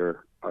boys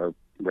are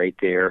right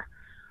there.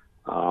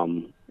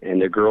 And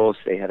the girls,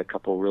 they had a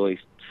couple really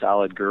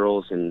solid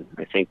girls, and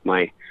I think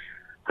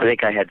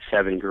I had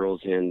 7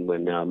 girls in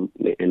when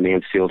and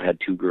Mansfield had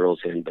 2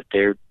 girls in, but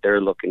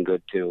they're looking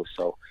good too.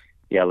 So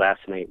yeah,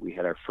 last night we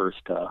had our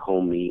first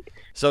home meet.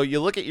 So you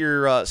look at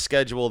your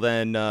schedule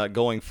then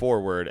going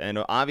forward,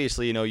 and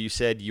obviously you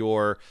said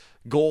your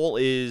goal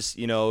is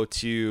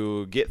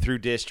to get through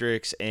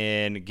districts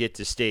and get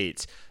to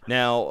states.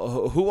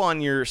 Now, who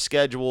on your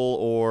schedule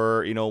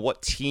or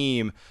what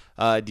team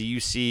do you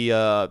see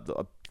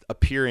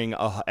appearing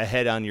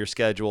ahead on your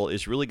schedule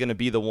is really going to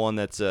be the one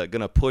that's going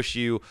to push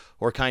you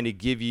or kind of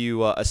give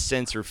you a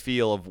sense or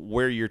feel of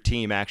where your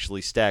team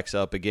actually stacks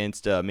up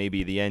against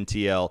maybe the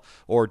NTL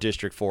or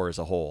District 4 as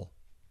a whole?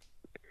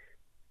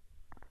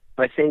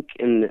 I think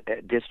in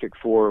District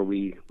 4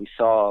 we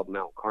saw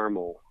Mount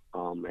Carmel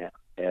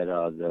at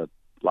the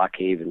Lock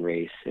Haven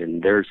race,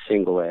 and they're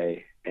single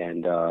A,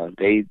 and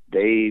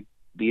they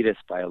beat us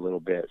by a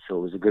little bit, so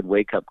it was a good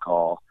wake-up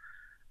call.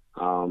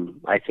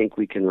 I think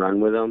we can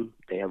run with them.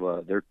 They have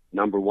their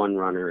number one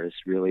runner is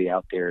really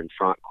out there in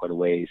front quite a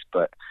ways,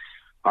 but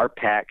our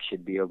pack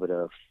should be able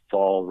to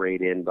fall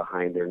right in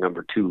behind their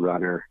number two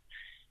runner.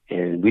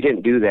 And we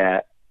didn't do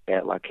that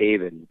at Lock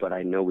Haven, but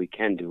I know we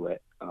can do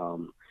it.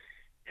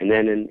 And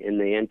then in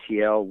the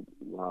NTL,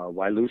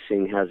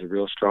 Wyalusing has a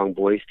real strong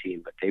boys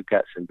team, but they've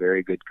got some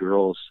very good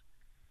girls.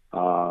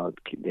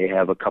 They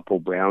have a couple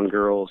Brown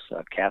girls,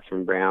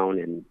 Catherine Brown,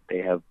 and they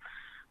have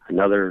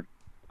another,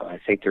 I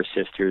think they're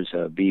sisters,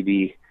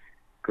 BB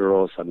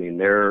girls. I mean,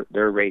 they're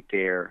right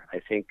there. I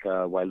think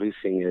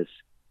Wyalusing is,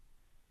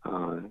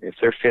 if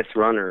their fifth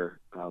runner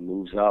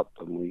moves up,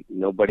 and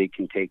nobody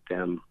can take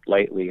them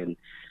lightly. And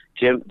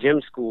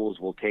gym schools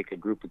will take a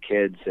group of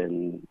kids,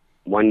 and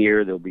 1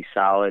 year they'll be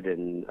solid,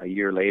 and a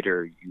year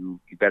later you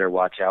better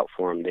watch out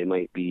for them. They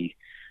might be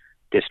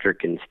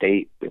district and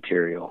state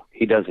material.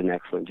 He does an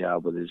excellent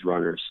job with his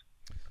runners.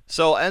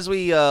 So as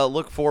we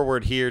look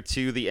forward here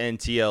to the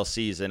NTL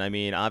season, I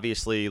mean,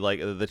 obviously, like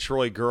the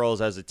Troy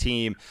girls as a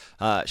team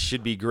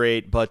should be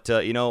great, but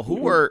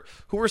who are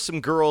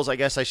some girls, I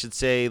guess I should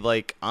say,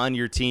 like on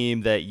your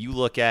team that you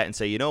look at and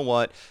say, you know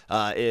what,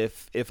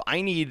 if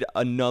I need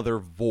another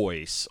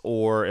voice,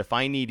 or if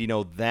I need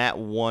that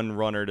one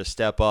runner to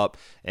step up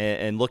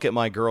and look at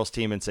my girls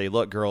team and say,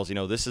 look, girls,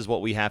 this is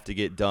what we have to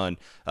get done.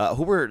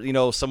 Who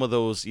are some of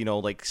those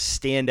like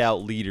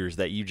standout leaders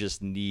that you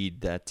just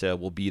need that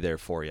will be there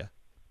for you?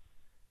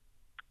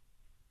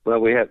 Well,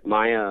 we have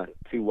Maya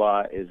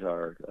Tuwa is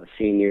our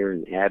senior,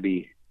 and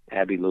Abby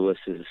Lewis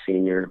is a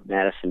senior.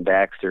 Madison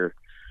Baxter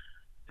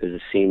is a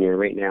senior.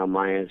 Right now,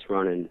 Maya's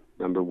running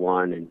number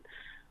one,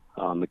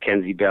 and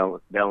Mackenzie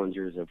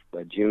Bellinger is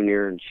a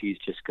junior, and she's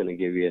just going to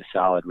give you a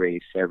solid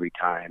race every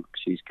time.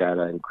 She's got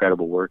an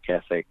incredible work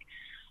ethic.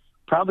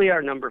 Probably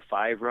our number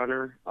 5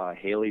 runner,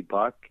 Haley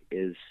Buck,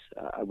 is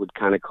I would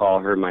kind of call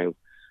her my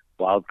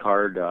wild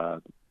card.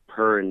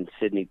 Her and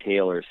Sydney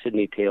Taylor.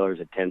 Sydney Taylor's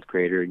a 10th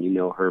grader, and you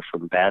know her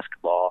from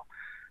basketball,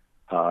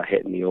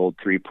 hitting the old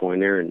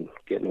three-pointer and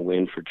getting a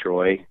win for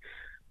Troy.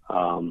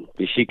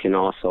 But she can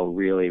also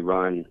really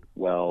run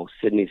well.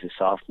 Sydney's a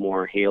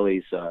sophomore.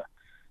 Haley's a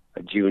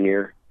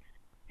junior.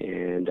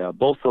 And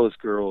both those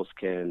girls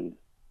can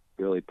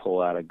really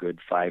pull out a good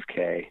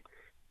 5K.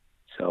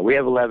 So we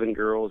have 11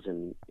 girls,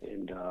 and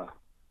 6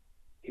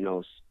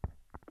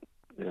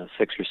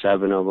 or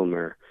 7 of them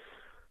are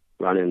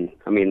running.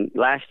 I mean,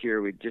 last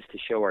year, just to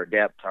show our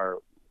depth,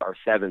 our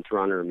 7th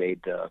runner made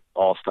the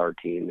all-star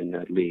team in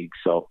the league.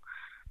 So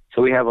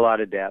we have a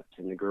lot of depth,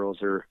 and the girls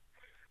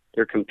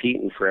they're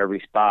competing for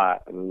every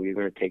spot. I mean, we're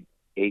going to take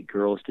 8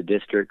 girls to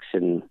districts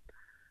and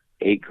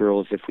 8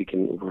 girls if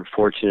we're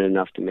fortunate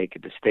enough to make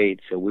it to state.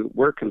 So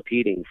we're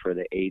competing for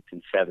the 8th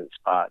and 7th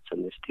spots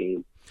on this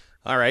team.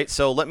 All right,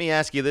 so let me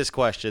ask you this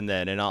question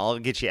then, and I'll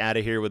get you out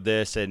of here with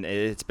this. And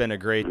it's been a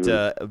great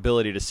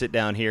ability to sit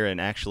down here and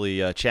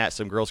actually chat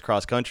some girls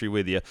cross country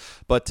with you.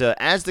 But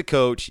as the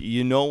coach,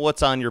 you know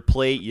what's on your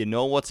plate, you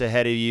know what's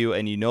ahead of you,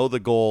 and you know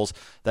the goals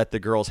that the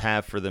girls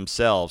have for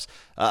themselves.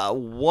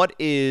 What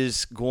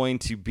is going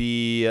to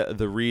be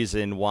the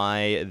reason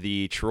why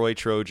the Troy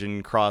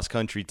Trojan cross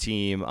country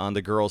team on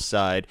the girls'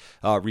 side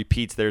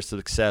repeats their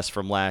success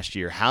from last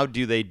year? How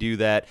do they do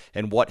that,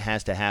 and what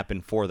has to happen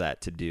for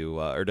that to do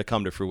or to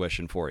come to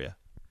fruition for you?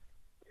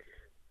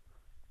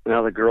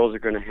 Well, the girls are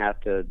going to have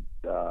to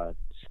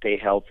stay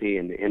healthy,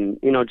 and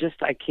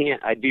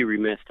I'd be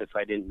remiss if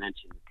I didn't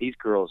mention that these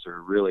girls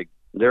are really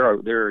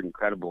they're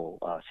incredible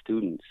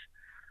students.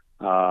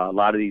 A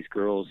lot of these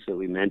girls that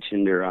we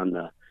mentioned are on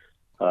the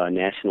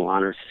National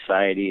Honor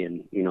Society,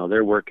 and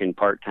they're working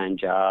part-time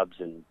jobs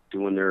and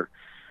doing their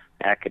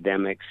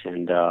academics.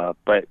 And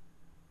but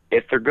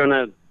if they're going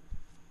to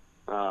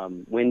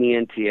win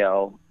the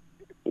NTL,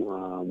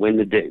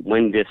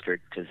 win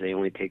district, because they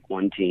only take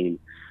one team,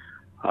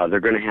 they're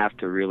going to have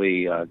to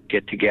really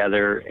get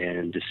together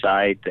and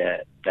decide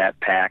that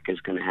pack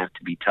is going to have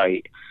to be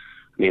tight.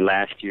 I mean,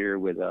 last year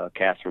with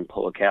Catherine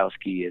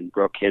Polakowski and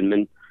Brooke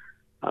Hinman,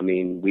 I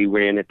mean, we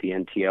ran at the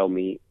NTL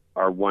meet.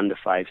 Our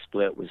 1-to-5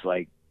 split was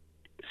like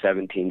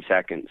 17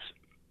 seconds.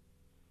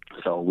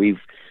 So we've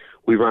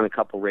run a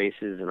couple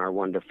races, and our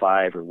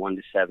 1-to-5 or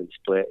 1-to-7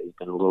 split has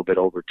been a little bit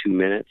over 2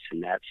 minutes,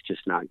 and that's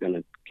just not going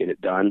to get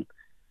it done.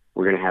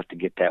 We're going to have to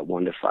get that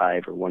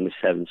 1-to-5 or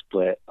 1-to-7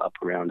 split up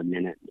around 1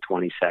 minute and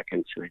 20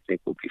 seconds, and I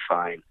think we'll be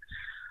fine.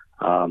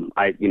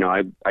 I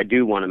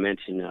do want to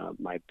mention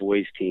my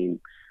boys team.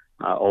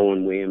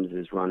 Owen Williams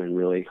is running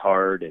really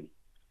hard, and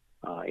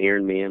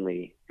Aaron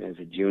Manley is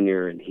a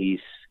junior, and he's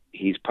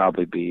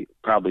probably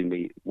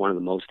one of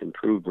the most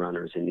improved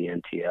runners in the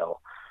NTL.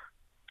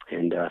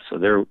 And so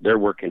they're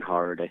working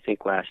hard. I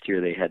think last year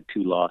they had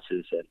 2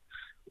 losses,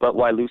 but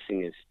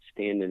Wyalusing is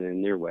standing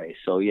in their way.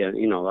 So yeah,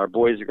 our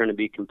boys are going to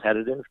be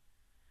competitive,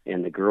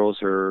 and the girls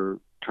are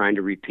trying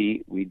to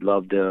repeat. We'd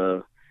love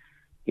to,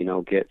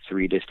 get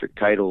 3 district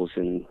titles,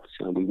 and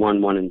so we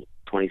won one in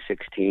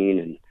 2016,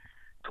 and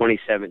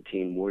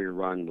 2017 Warrior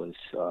Run was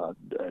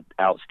an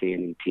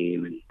outstanding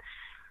team, and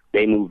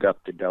they moved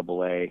up to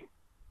AA.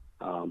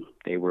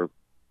 They were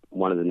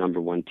one of the number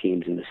one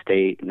teams in the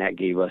state, and that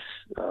gave us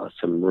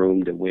some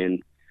room to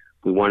win.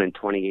 We won in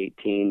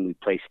 2018. We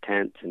placed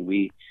 10th, and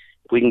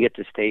if we can get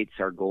to states,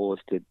 our goal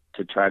is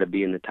to try to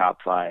be in the top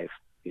 5.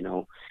 You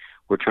know,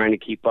 we're trying to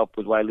keep up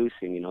with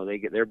Wyalusing. You know, they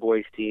get their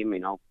boys team. You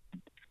know,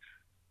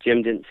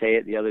 Jim didn't say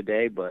it the other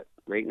day, but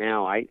right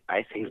now I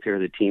think they're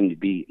the team to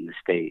beat in the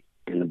state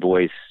in the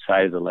boys'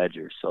 side of the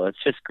ledger. So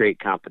it's just great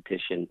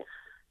competition.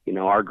 You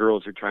know, our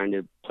girls are trying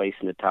to place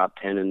in the top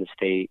 10 in the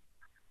state.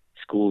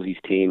 Schoolsy's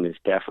team is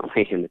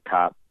definitely in the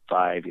top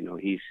 5. You know,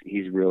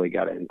 he's really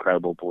got an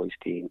incredible boys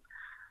team.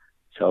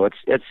 So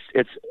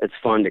it's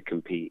fun to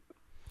compete.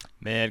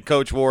 Man,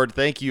 Coach Ward,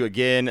 thank you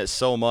again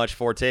so much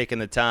for taking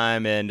the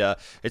time, and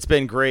it's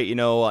been great, you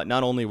know,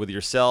 not only with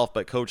yourself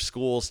but Coach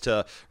Schools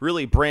to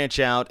really branch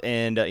out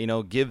and, you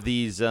know, give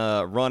these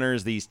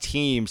runners, these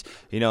teams,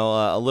 you know,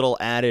 a little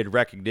added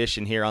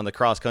recognition here on the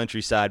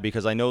cross-country side,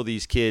 because I know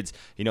these kids,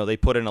 you know, they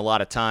put in a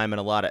lot of time and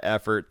a lot of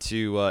effort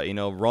to, you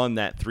know, run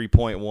that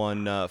 3.1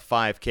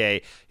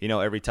 5K, you know,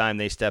 every time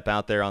they step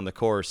out there on the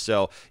course.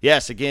 So,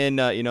 yes, again,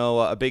 you know,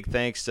 a big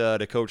thanks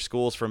to Coach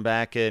Schools from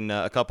back in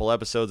a couple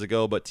episodes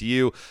ago, but to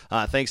you,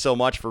 thanks so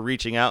much for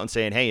reaching out and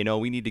saying, hey, you know,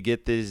 we need to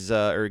get these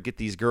get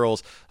these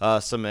girls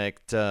some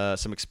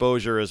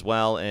exposure as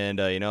well. And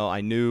you know,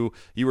 I knew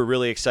you were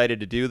really excited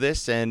to do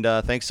this, and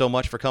thanks so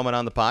much for coming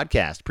on the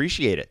podcast.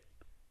 Appreciate it.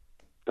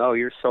 Oh,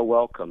 you're so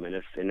welcome. And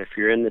if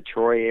you're in the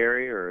Troy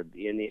area or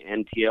in the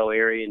NTL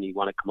area and you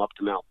want to come up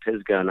to Mount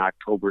Pisgah on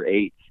October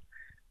 8th,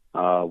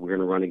 we're going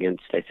to run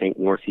against, I think,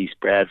 Northeast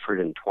Bradford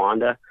and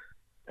Towanda.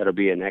 That'll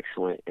be an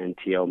excellent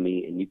NTL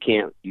meet, and you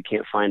can't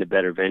find a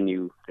better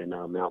venue than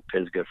Mount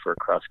Pisgah for a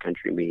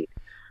cross-country meet.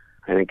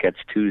 I think that's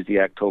Tuesday,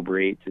 October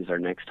 8th is our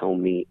next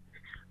home meet.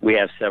 We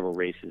have several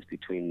races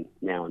between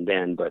now and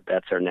then, but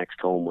that's our next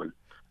home one.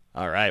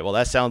 All right. Well,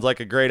 that sounds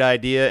like a great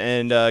idea.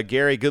 And,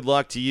 Gary, good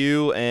luck to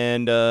you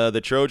and the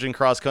Trojan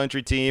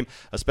cross-country team.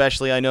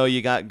 Especially, I know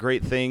you got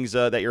great things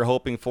that you're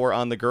hoping for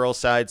on the girls'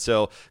 side.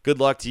 So good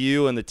luck to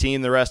you and the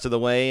team the rest of the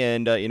way.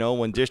 And, you know,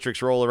 when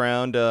districts roll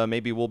around,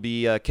 maybe we'll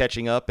be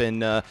catching up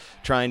and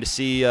trying to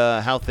see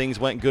how things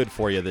went good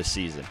for you this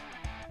season.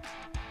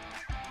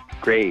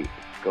 Great.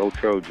 Go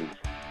Trojans.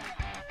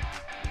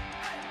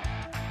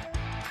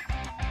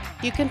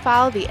 You can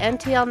follow the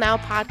NTL Now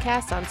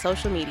podcast on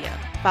social media.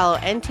 Follow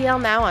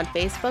NTL Now on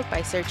Facebook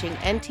by searching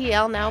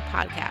NTL Now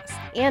Podcast,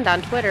 and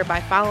on Twitter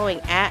by following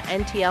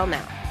 @NTL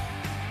Now.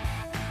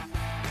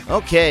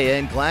 Okay,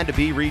 and glad to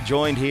be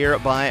rejoined here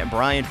by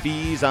Brian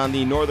Fees on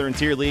the Northern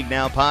Tier League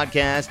Now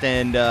podcast.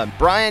 And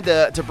Brian,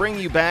 to bring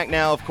you back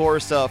now, of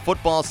course,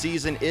 football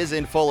season is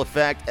in full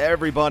effect.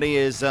 Everybody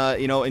is,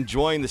 you know,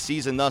 enjoying the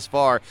season thus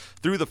far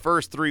through the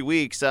first 3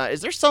 weeks.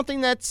 Is there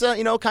something that's,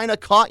 you know, kind of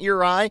caught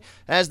your eye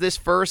as this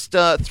first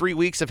 3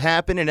 weeks have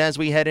happened and as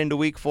we head into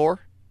week 4?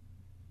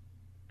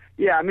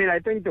 Yeah, I mean, I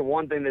think the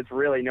one thing that's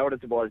really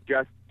noticeable is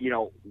just, you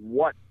know,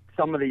 what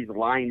some of these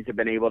lines have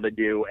been able to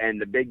do,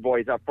 and the big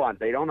boys up front.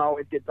 They don't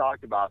always get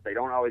talked about. They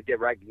don't always get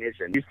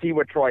recognition. You see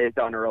what Troy has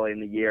done early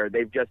in the year.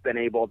 They've just been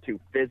able to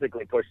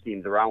physically push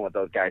teams around with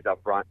those guys up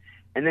front.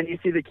 And then you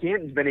see the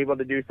Canton's been able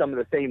to do some of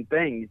the same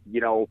things,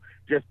 you know,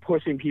 just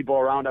pushing people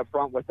around up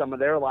front with some of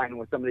their line and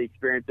with some of the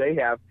experience they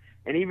have.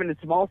 And even in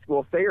small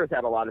school, Sayers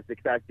had a lot of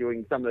success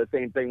doing some of the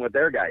same thing with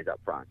their guys up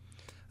front.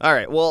 All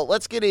right, well,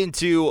 let's get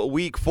into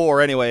week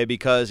 4 anyway,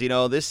 because, you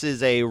know, this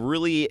is a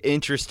really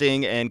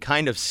interesting and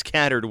kind of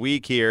scattered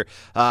week here.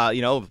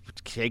 You know,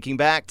 taking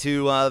back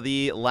to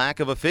the lack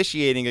of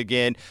officiating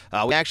again,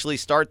 we actually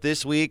start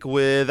this week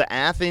with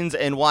Athens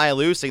and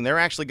Wyalusing. They're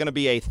actually going to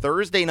be a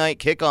Thursday night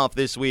kickoff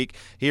this week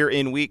here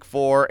in week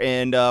 4.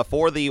 And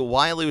for the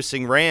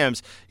Wyalusing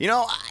Rams, you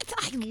know,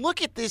 I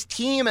look at this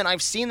team and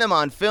I've seen them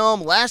on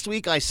film. Last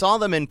week I saw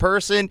them in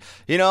person.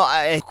 You know,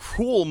 a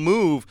cool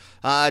move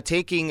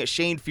taking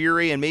Shane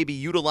Fury and maybe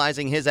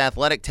utilizing his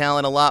athletic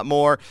talent a lot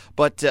more.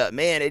 But,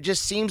 man, it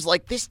just seems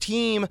like this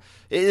team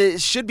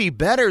should be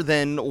better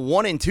than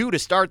 1-2 to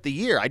start the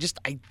year. I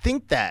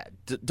think that.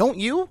 Don't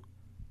you?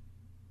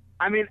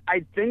 I mean,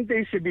 I think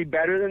they should be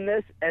better than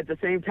this. At the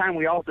same time,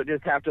 we also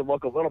just have to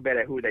look a little bit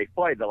at who they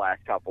played the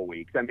last couple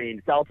weeks. I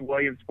mean, South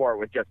Williamsport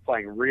was just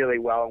playing really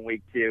well in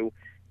week 2.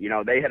 You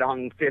know, they had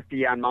hung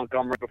 50 on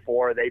Montgomery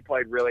before. They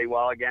played really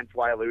well against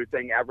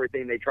Wyalusing.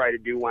 Everything they tried to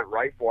do went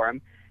right for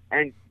them.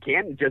 And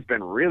Canton's just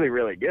been really,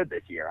 really good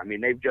this year. I mean,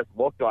 they've just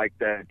looked like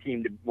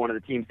one of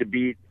the teams to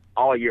beat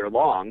all year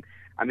long.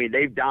 I mean,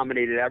 they've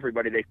dominated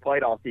everybody they've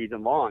played all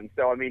season long.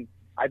 So, I mean,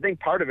 I think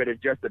part of it is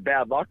just the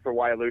bad luck for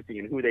Wyalusing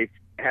and who they've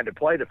had to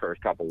play the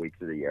first couple weeks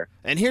of the year.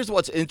 And here's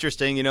what's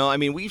interesting, you know, I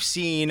mean, we've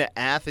seen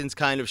Athens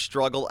kind of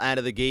struggle out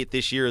of the gate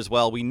this year as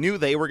well. We knew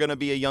they were going to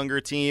be a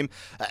younger team.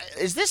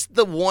 Is this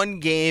the one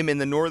game in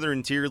the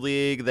Northern Tier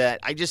League that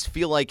I just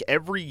feel like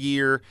every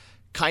year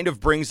kind of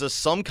brings us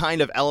some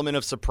kind of element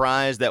of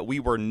surprise that we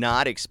were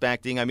not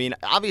expecting? I mean,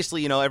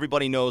 obviously, you know,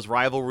 everybody knows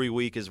rivalry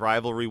week is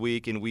rivalry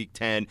week in week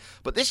 10,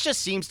 but this just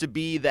seems to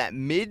be that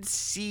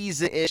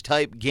mid-season-ish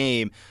type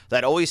game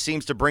that always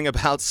seems to bring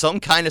about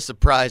some kind of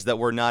surprise that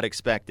we're not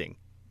expecting.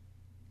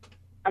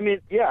 I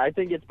mean, yeah, I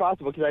think it's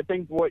possible because I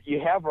think what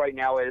you have right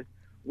now is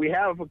we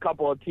have a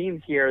couple of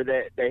teams here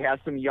that they have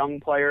some young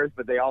players,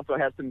 but they also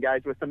have some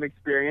guys with some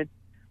experience.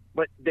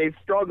 But they've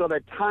struggled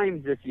at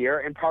times this year,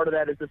 and part of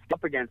that is the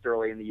stuff against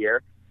early in the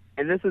year.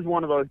 And this is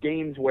one of those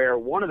games where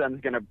one of them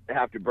is going to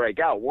have to break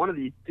out. One of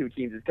these two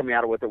teams is coming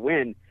out with a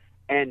win.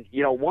 And,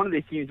 one of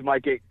these teams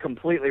might get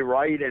completely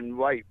right and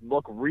might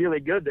look really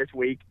good this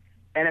week.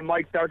 And it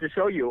might start to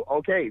show you,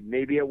 okay,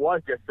 maybe it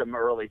was just some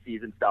early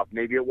season stuff.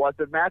 Maybe it was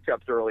the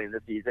matchups early in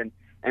the season,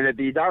 and that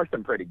these are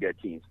some pretty good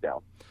teams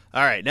still.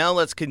 All right, now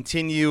let's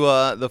continue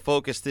the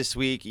focus this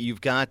week.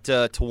 You've got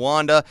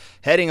Towanda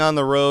heading on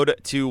the road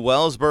to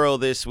Wellsboro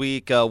this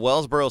week.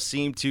 Wellsboro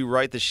seemed to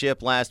right the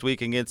ship last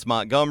week against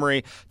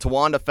Montgomery.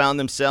 Towanda found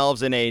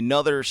themselves in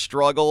another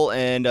struggle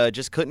and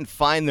just couldn't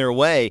find their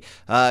way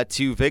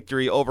to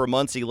victory over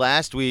Muncie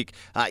last week.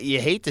 You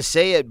hate to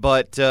say it,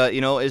 but,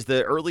 is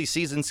the early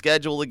season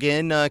schedule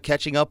again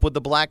catching up with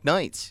the Black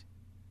Knights?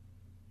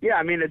 Yeah,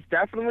 I mean, it's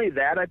definitely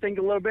that, I think,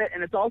 a little bit.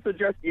 And it's also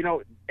just,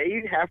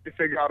 they have to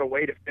figure out a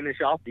way to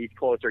finish off these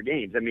closer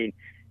games. I mean,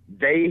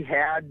 they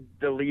had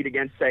the lead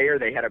against Sayre.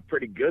 They had a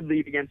pretty good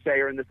lead against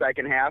Sayre in the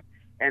second half,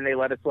 and they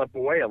let it slip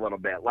away a little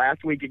bit.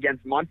 Last week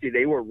against Muncie,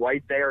 they were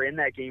right there in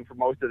that game for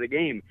most of the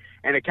game,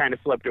 and it kind of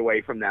slipped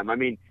away from them. I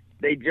mean,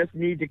 they just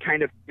need to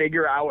kind of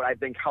figure out, I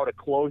think, how to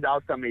close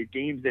out some of these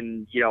games.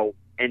 And,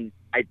 and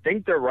I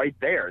think they're right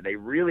there. They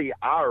really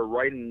are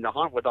right in the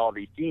hunt with all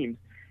these teams.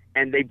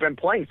 And they've been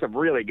playing some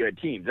really good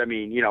teams. I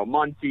mean,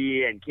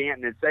 Muncie and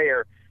Canton and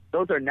Sayre,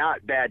 those are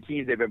not bad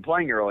teams they've been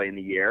playing early in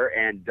the year,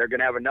 and they're going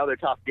to have another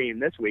tough game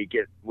this week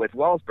with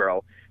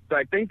Wellsboro. So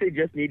I think they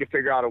just need to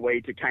figure out a way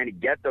to kind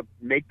of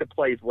make the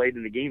plays late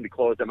in the game to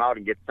close them out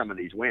and get some of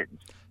these wins.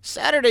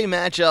 Saturday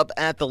matchup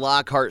at the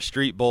Lockhart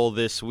Street Bowl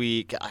this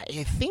week,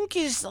 I think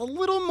is a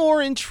little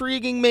more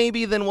intriguing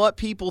maybe than what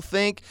people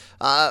think.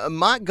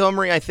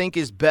 Montgomery, I think,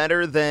 is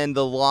better than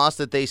the loss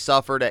that they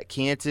suffered at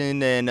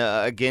Canton and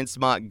against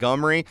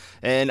Montgomery.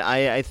 And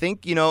I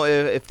think,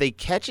 if they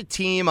catch a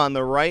team on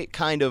the right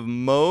kind of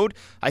mode,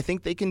 I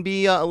think they can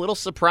be a little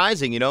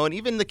surprising, And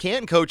even the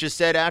Canton coaches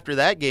said after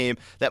that game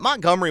that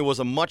Montgomery was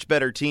a much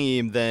better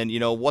team than,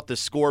 what the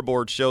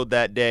scoreboard showed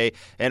that day.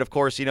 And, of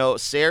course,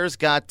 Sayre's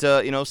got,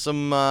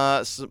 some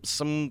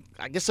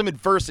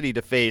adversity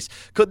to face.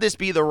 Could this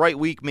be the right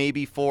week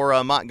maybe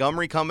for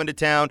Montgomery coming to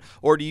town,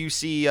 or do you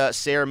see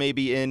Sayre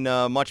maybe in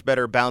much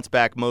better bounce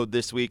back mode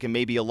this week and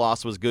maybe a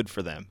loss was good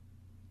for them?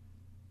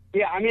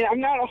 Yeah, I mean, I'm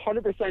not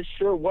 100%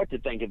 sure what to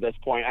think at this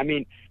point. I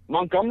mean,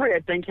 Montgomery, I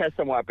think, has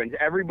some weapons.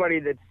 Everybody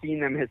that's seen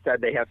them has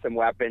said they have some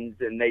weapons,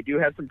 and they do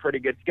have some pretty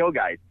good skill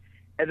guys.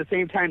 At the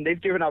same time, they've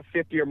given up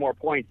 50 or more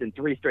points in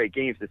 3 straight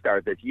games to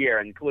start this year,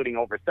 including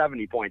over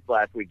 70 points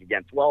last week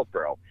against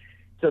Wellsboro.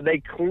 So they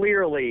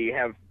clearly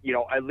have,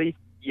 at least,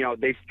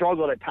 they've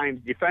struggled at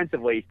times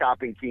defensively,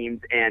 stopping teams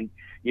and,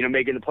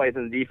 making the plays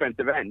on the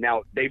defensive end.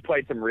 Now, they've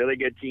played some really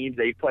good teams.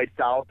 They've played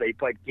South. They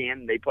played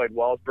Canton. They played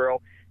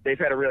Wellsboro. They've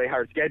had a really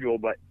hard schedule,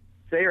 but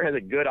Sayre has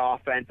a good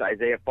offense.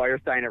 Isaiah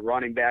Firestein at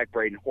running back,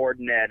 Braden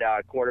Horton at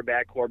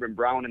quarterback, Corbin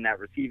Brown in that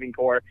receiving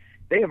core.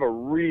 They have a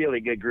really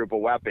good group of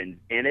weapons,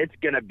 and it's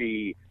going to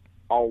be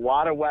a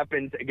lot of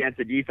weapons against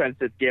a defense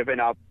that's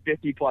given up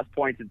 50-plus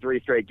points in 3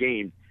 straight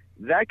games.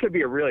 That could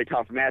be a really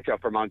tough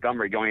matchup for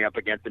Montgomery going up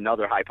against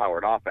another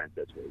high-powered offense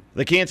this week.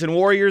 The Canton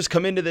Warriors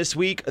come into this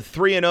week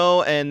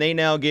 3-0, and they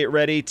now get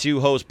ready to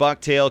host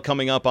Bucktail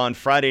coming up on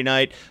Friday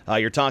night.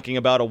 You're talking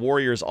about a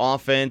Warriors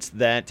offense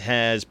that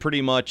has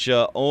pretty much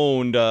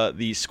owned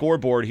the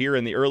scoreboard here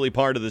in the early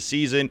part of the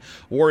season.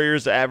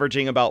 Warriors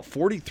averaging about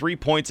 43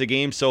 points a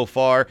game so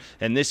far,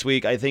 and this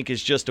week I think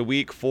is just a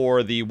week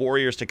for the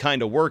Warriors to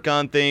kind of work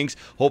on things,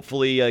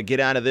 hopefully get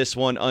out of this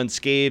one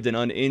unscathed and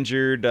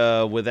uninjured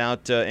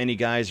without any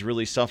guys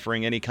really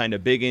suffering any kind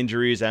of big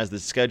injuries as the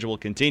schedule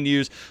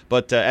continues.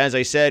 But as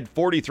I said,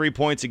 43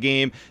 points a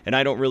game, and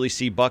I don't really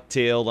see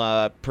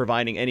Bucktail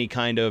providing any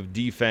kind of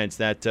defense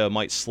that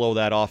might slow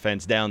that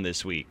offense down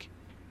this week.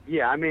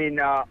 Yeah, I mean,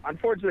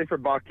 unfortunately for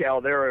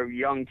Bucktail, they're a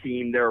young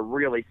team. They're a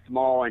really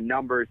small in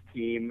numbers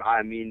team.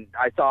 I mean,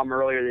 I saw them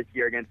earlier this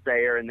year against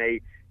Sayre, and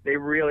they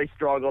really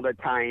struggled at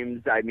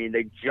times. I mean,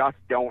 they just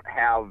don't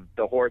have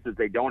the horses.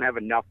 They don't have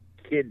enough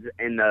kids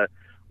in the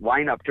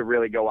lineup to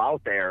really go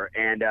out there.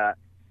 And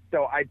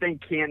so I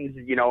think Canton's,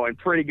 in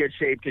pretty good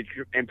shape to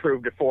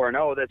improve to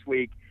 4-0 this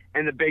week.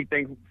 And the big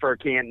thing for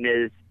Canton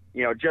is,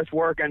 just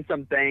work on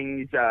some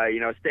things,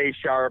 stay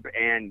sharp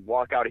and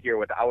walk out of here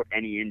without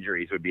any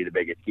injuries would be the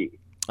biggest key.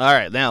 All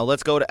right, now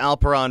let's go to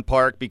Alperon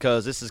Park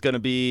because this is going to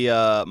be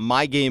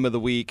my game of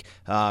the week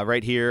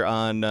right here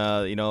on,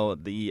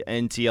 the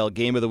NTL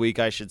game of the week,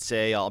 I should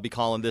say. I'll be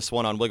calling this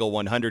one on Wiggle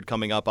 100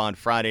 coming up on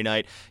Friday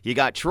night. You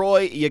got Troy,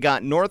 you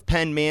got North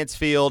Penn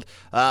Mansfield.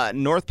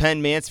 North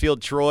Penn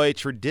Mansfield, Troy,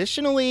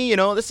 traditionally,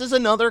 this is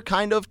another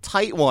kind of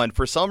tight one.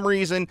 For some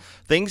reason,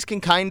 things can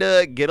kind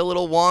of get a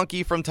little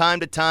wonky from time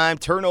to time.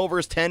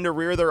 Turnovers tend to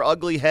rear their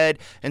ugly head,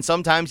 and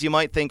sometimes you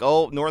might think,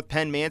 North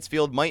Penn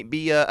Mansfield might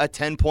be a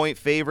 10-point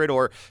favorite favorite,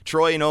 or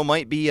Troy,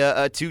 might be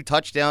a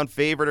 2-touchdown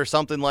favorite or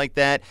something like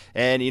that.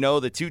 And,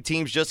 the two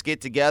teams just get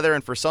together,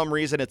 and for some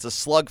reason it's a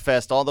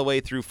slugfest all the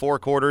way through 4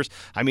 quarters.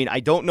 I mean, I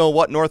don't know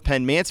what North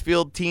Penn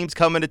Mansfield team's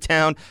coming to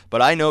town,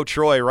 but I know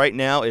Troy right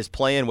now is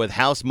playing with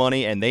house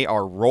money, and they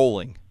are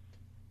rolling.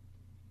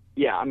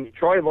 Yeah, I mean,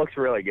 Troy looks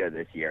really good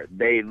this year.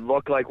 They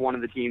look like one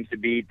of the teams to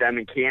beat. Them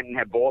and Canton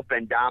have both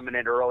been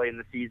dominant early in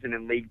the season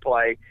in league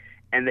play,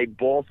 and they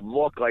both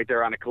look like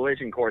they're on a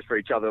collision course for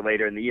each other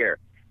later in the year.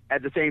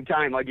 At the same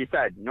time, like you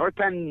said, North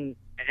Penn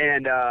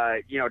and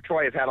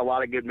Troy have had a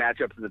lot of good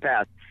matchups in the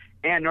past.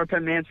 And North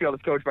Penn Mansfield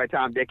is coached by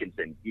Tom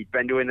Dickinson. He's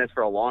been doing this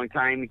for a long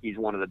time. He's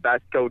one of the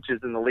best coaches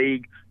in the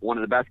league, one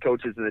of the best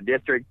coaches in the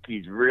district.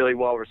 He's really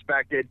well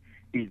respected.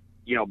 He's,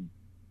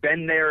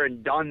 been there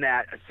and done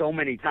that so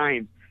many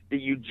times that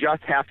you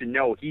just have to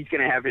know he's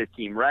going to have his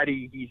team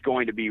ready. He's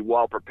going to be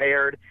well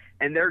prepared,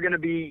 and they're going to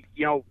be,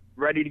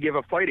 ready to give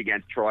a fight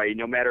against Troy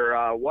no matter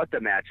what the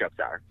matchups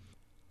are.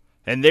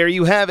 And there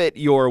you have it,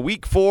 your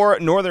Week 4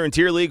 Northern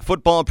Tier League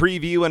football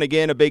preview. And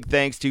again, a big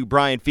thanks to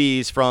Brian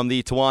Fees from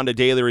the Towanda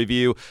Daily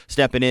Review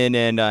stepping in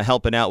and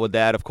helping out with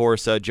that. Of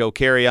course, Joe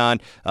Carrion,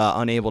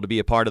 unable to be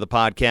a part of the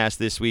podcast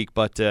this week,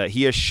 but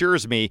he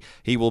assures me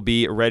he will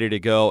be ready to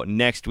go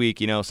next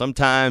week.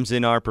 Sometimes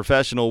in our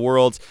professional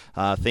worlds,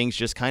 things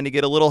just kind of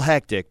get a little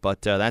hectic,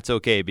 but that's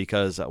okay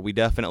because we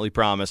definitely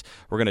promise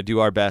we're going to do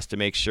our best to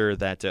make sure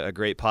that a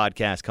great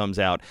podcast comes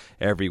out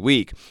every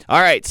week.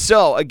 All right,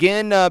 so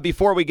again,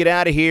 before we get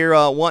out of here,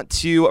 want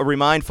to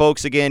remind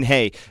folks again,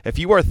 hey, if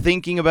you are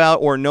thinking about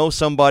or know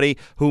somebody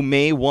who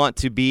may want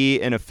to be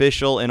an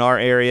official in our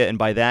area, and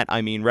by that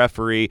I mean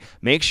referee,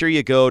 make sure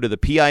you go to the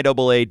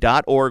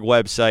PIAA.org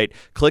website,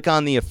 click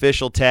on the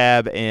official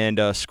tab, and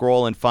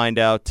scroll and find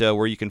out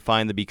where you can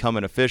find the Become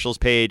an Officials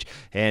page,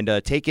 and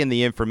take in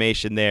the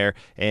information there,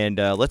 and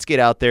let's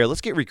get out there.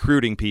 Let's get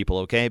recruiting people,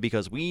 okay,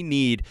 because we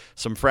need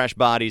some fresh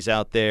bodies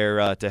out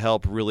there to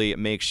help really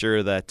make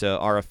sure that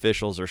our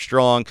officials are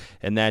strong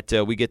and that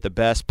we get the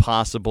best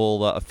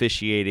possible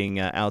officiating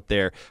out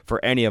there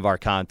for any of our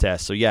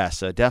contests. So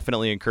yes,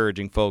 definitely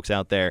encouraging folks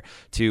out there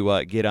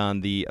to get on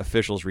the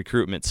officials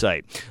recruitment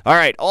site. All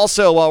right,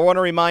 also I want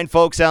to remind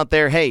folks out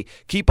there, hey,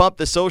 keep up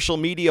the social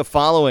media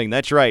following.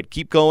 That's right,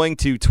 keep going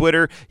to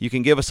Twitter. You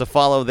can give us a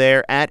follow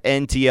there at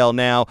NTL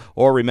Now,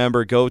 or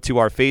remember, go to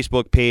our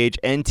Facebook page,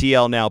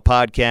 NTL Now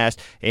Podcast,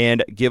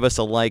 and give us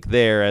a like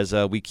there as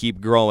we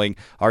keep growing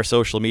our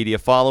social media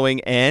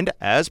following. And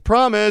as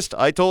promised,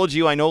 I told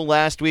you, I know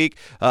last week,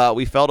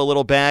 we felt a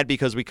little bad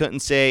because we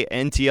couldn't say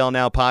NTL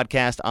Now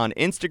Podcast on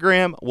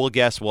Instagram. Well,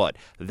 guess what?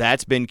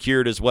 That's been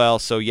cured as well.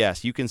 So,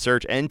 yes, you can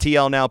search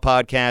NTL Now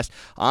Podcast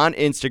on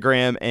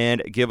Instagram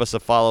and give us a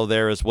follow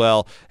there as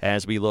well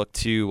as we look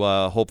to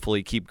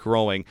hopefully keep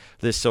growing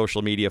this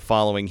social media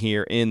following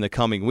here in the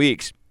coming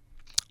weeks.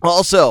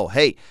 Also,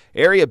 hey,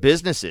 area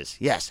businesses.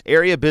 Yes,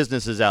 area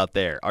businesses out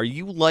there. Are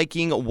you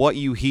liking what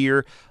you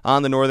hear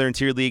on the Northern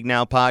Tier League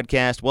Now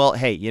podcast? Well,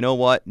 hey, you know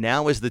what?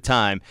 Now is the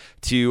time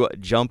to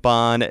jump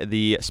on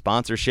the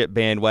sponsorship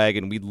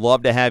bandwagon. We'd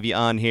love to have you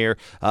on here.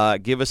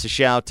 Give us a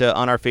shout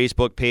on our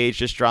Facebook page.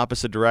 Just drop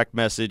us a direct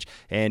message,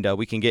 and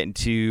we can get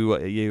into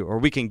you, or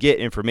we can get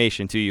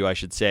information to you, I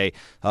should say,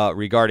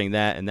 regarding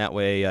that. And that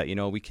way,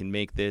 we can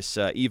make this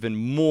even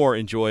more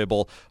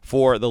enjoyable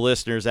for the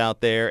listeners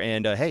out there.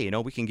 And hey,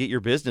 we can get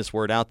your business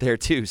word out there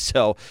too.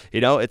 So,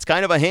 it's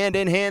kind of a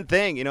hand-in-hand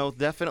thing.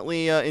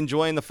 Definitely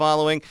enjoying the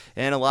following,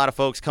 and a lot of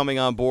folks coming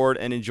on board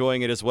and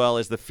enjoying it as well,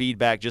 as the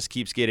feedback just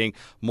keeps getting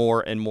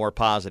more and more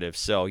positive.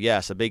 So,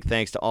 yes, a big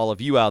thanks to all of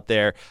you out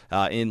there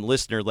in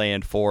listener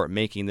land for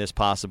making this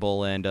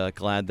possible, and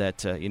glad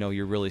that,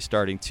 you're really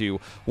starting to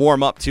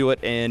warm up to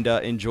it and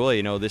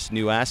enjoy, this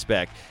new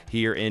aspect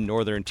here in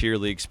Northern Tier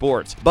League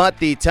sports. But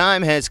the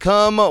time has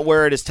come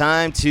where it is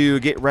time to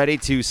get ready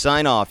to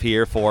sign off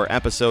here for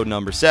episode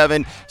number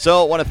 7.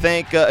 So I want to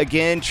thank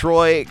again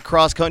Troy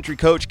cross-country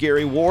coach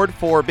Gary Ward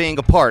for being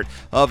a part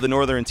of the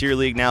Northern Tier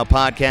League Now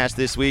podcast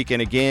this week.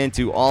 And again,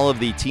 to all of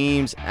the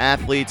teams,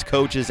 athletes,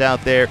 coaches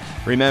out there,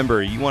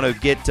 remember, you want to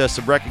get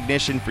some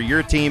recognition for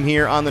your team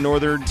here on the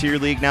Northern Tier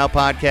League Now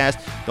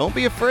podcast. Don't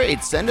be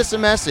afraid. Send us a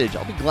message.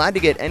 I'll be glad to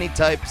get any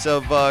types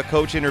of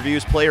coach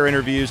interviews, player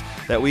interviews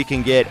that we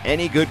can get.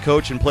 Any good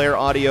coach and player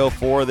audio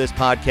for this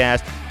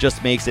podcast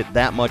just makes it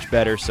that much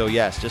better. So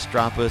yes, just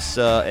drop us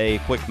a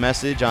quick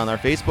message on our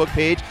Facebook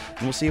page,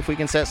 and we'll see if we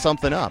can set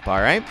something up. All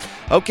right.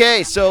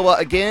 Okay. So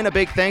again, a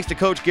big thanks to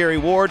Coach Gary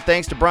Ward.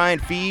 Thanks to Brian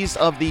Fees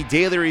of the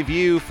Daily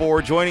Review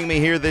for joining me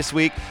here this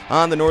week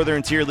on the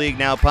Northern Tier League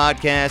Now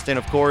podcast. And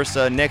of course,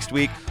 next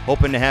week,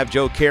 hoping to have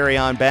Joe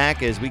Carrion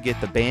back as we get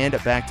the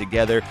band back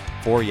together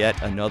for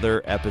yet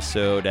another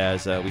episode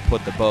as we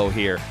put the bow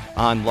here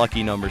on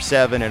lucky number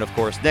 7. And of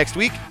course, next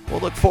week, we'll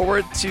look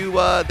forward to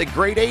the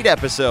grade 8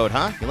 episode,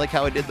 huh? You like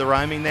how I did the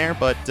rhyming there?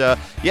 But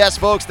yes,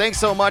 folks, thanks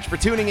so much for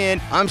tuning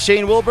in. I'm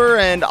Shane Wilbur,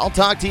 and I'll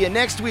talk to you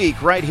next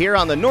week right here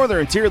on the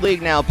Northern Tier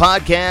League Now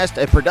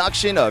podcast, a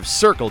production of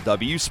Circle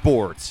W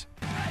Sports.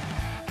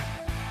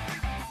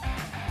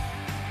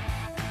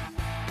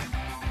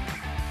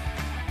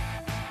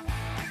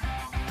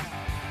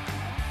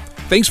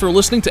 Thanks for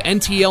listening to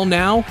NTL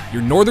Now,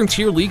 your Northern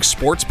Tier League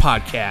sports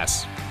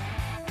podcast.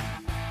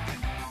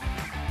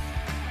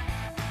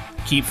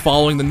 Keep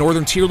following the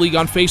Northern Tier League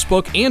on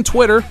Facebook and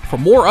Twitter for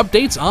more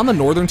updates on the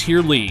Northern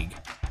Tier League.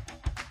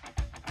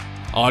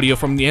 Audio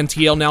from the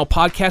NTL Now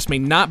podcast may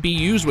not be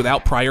used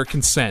without prior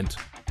consent.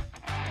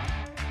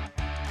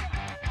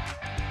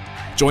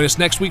 Join us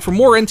next week for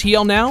more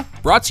NTL Now,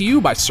 brought to you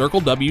by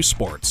Circle W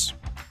Sports.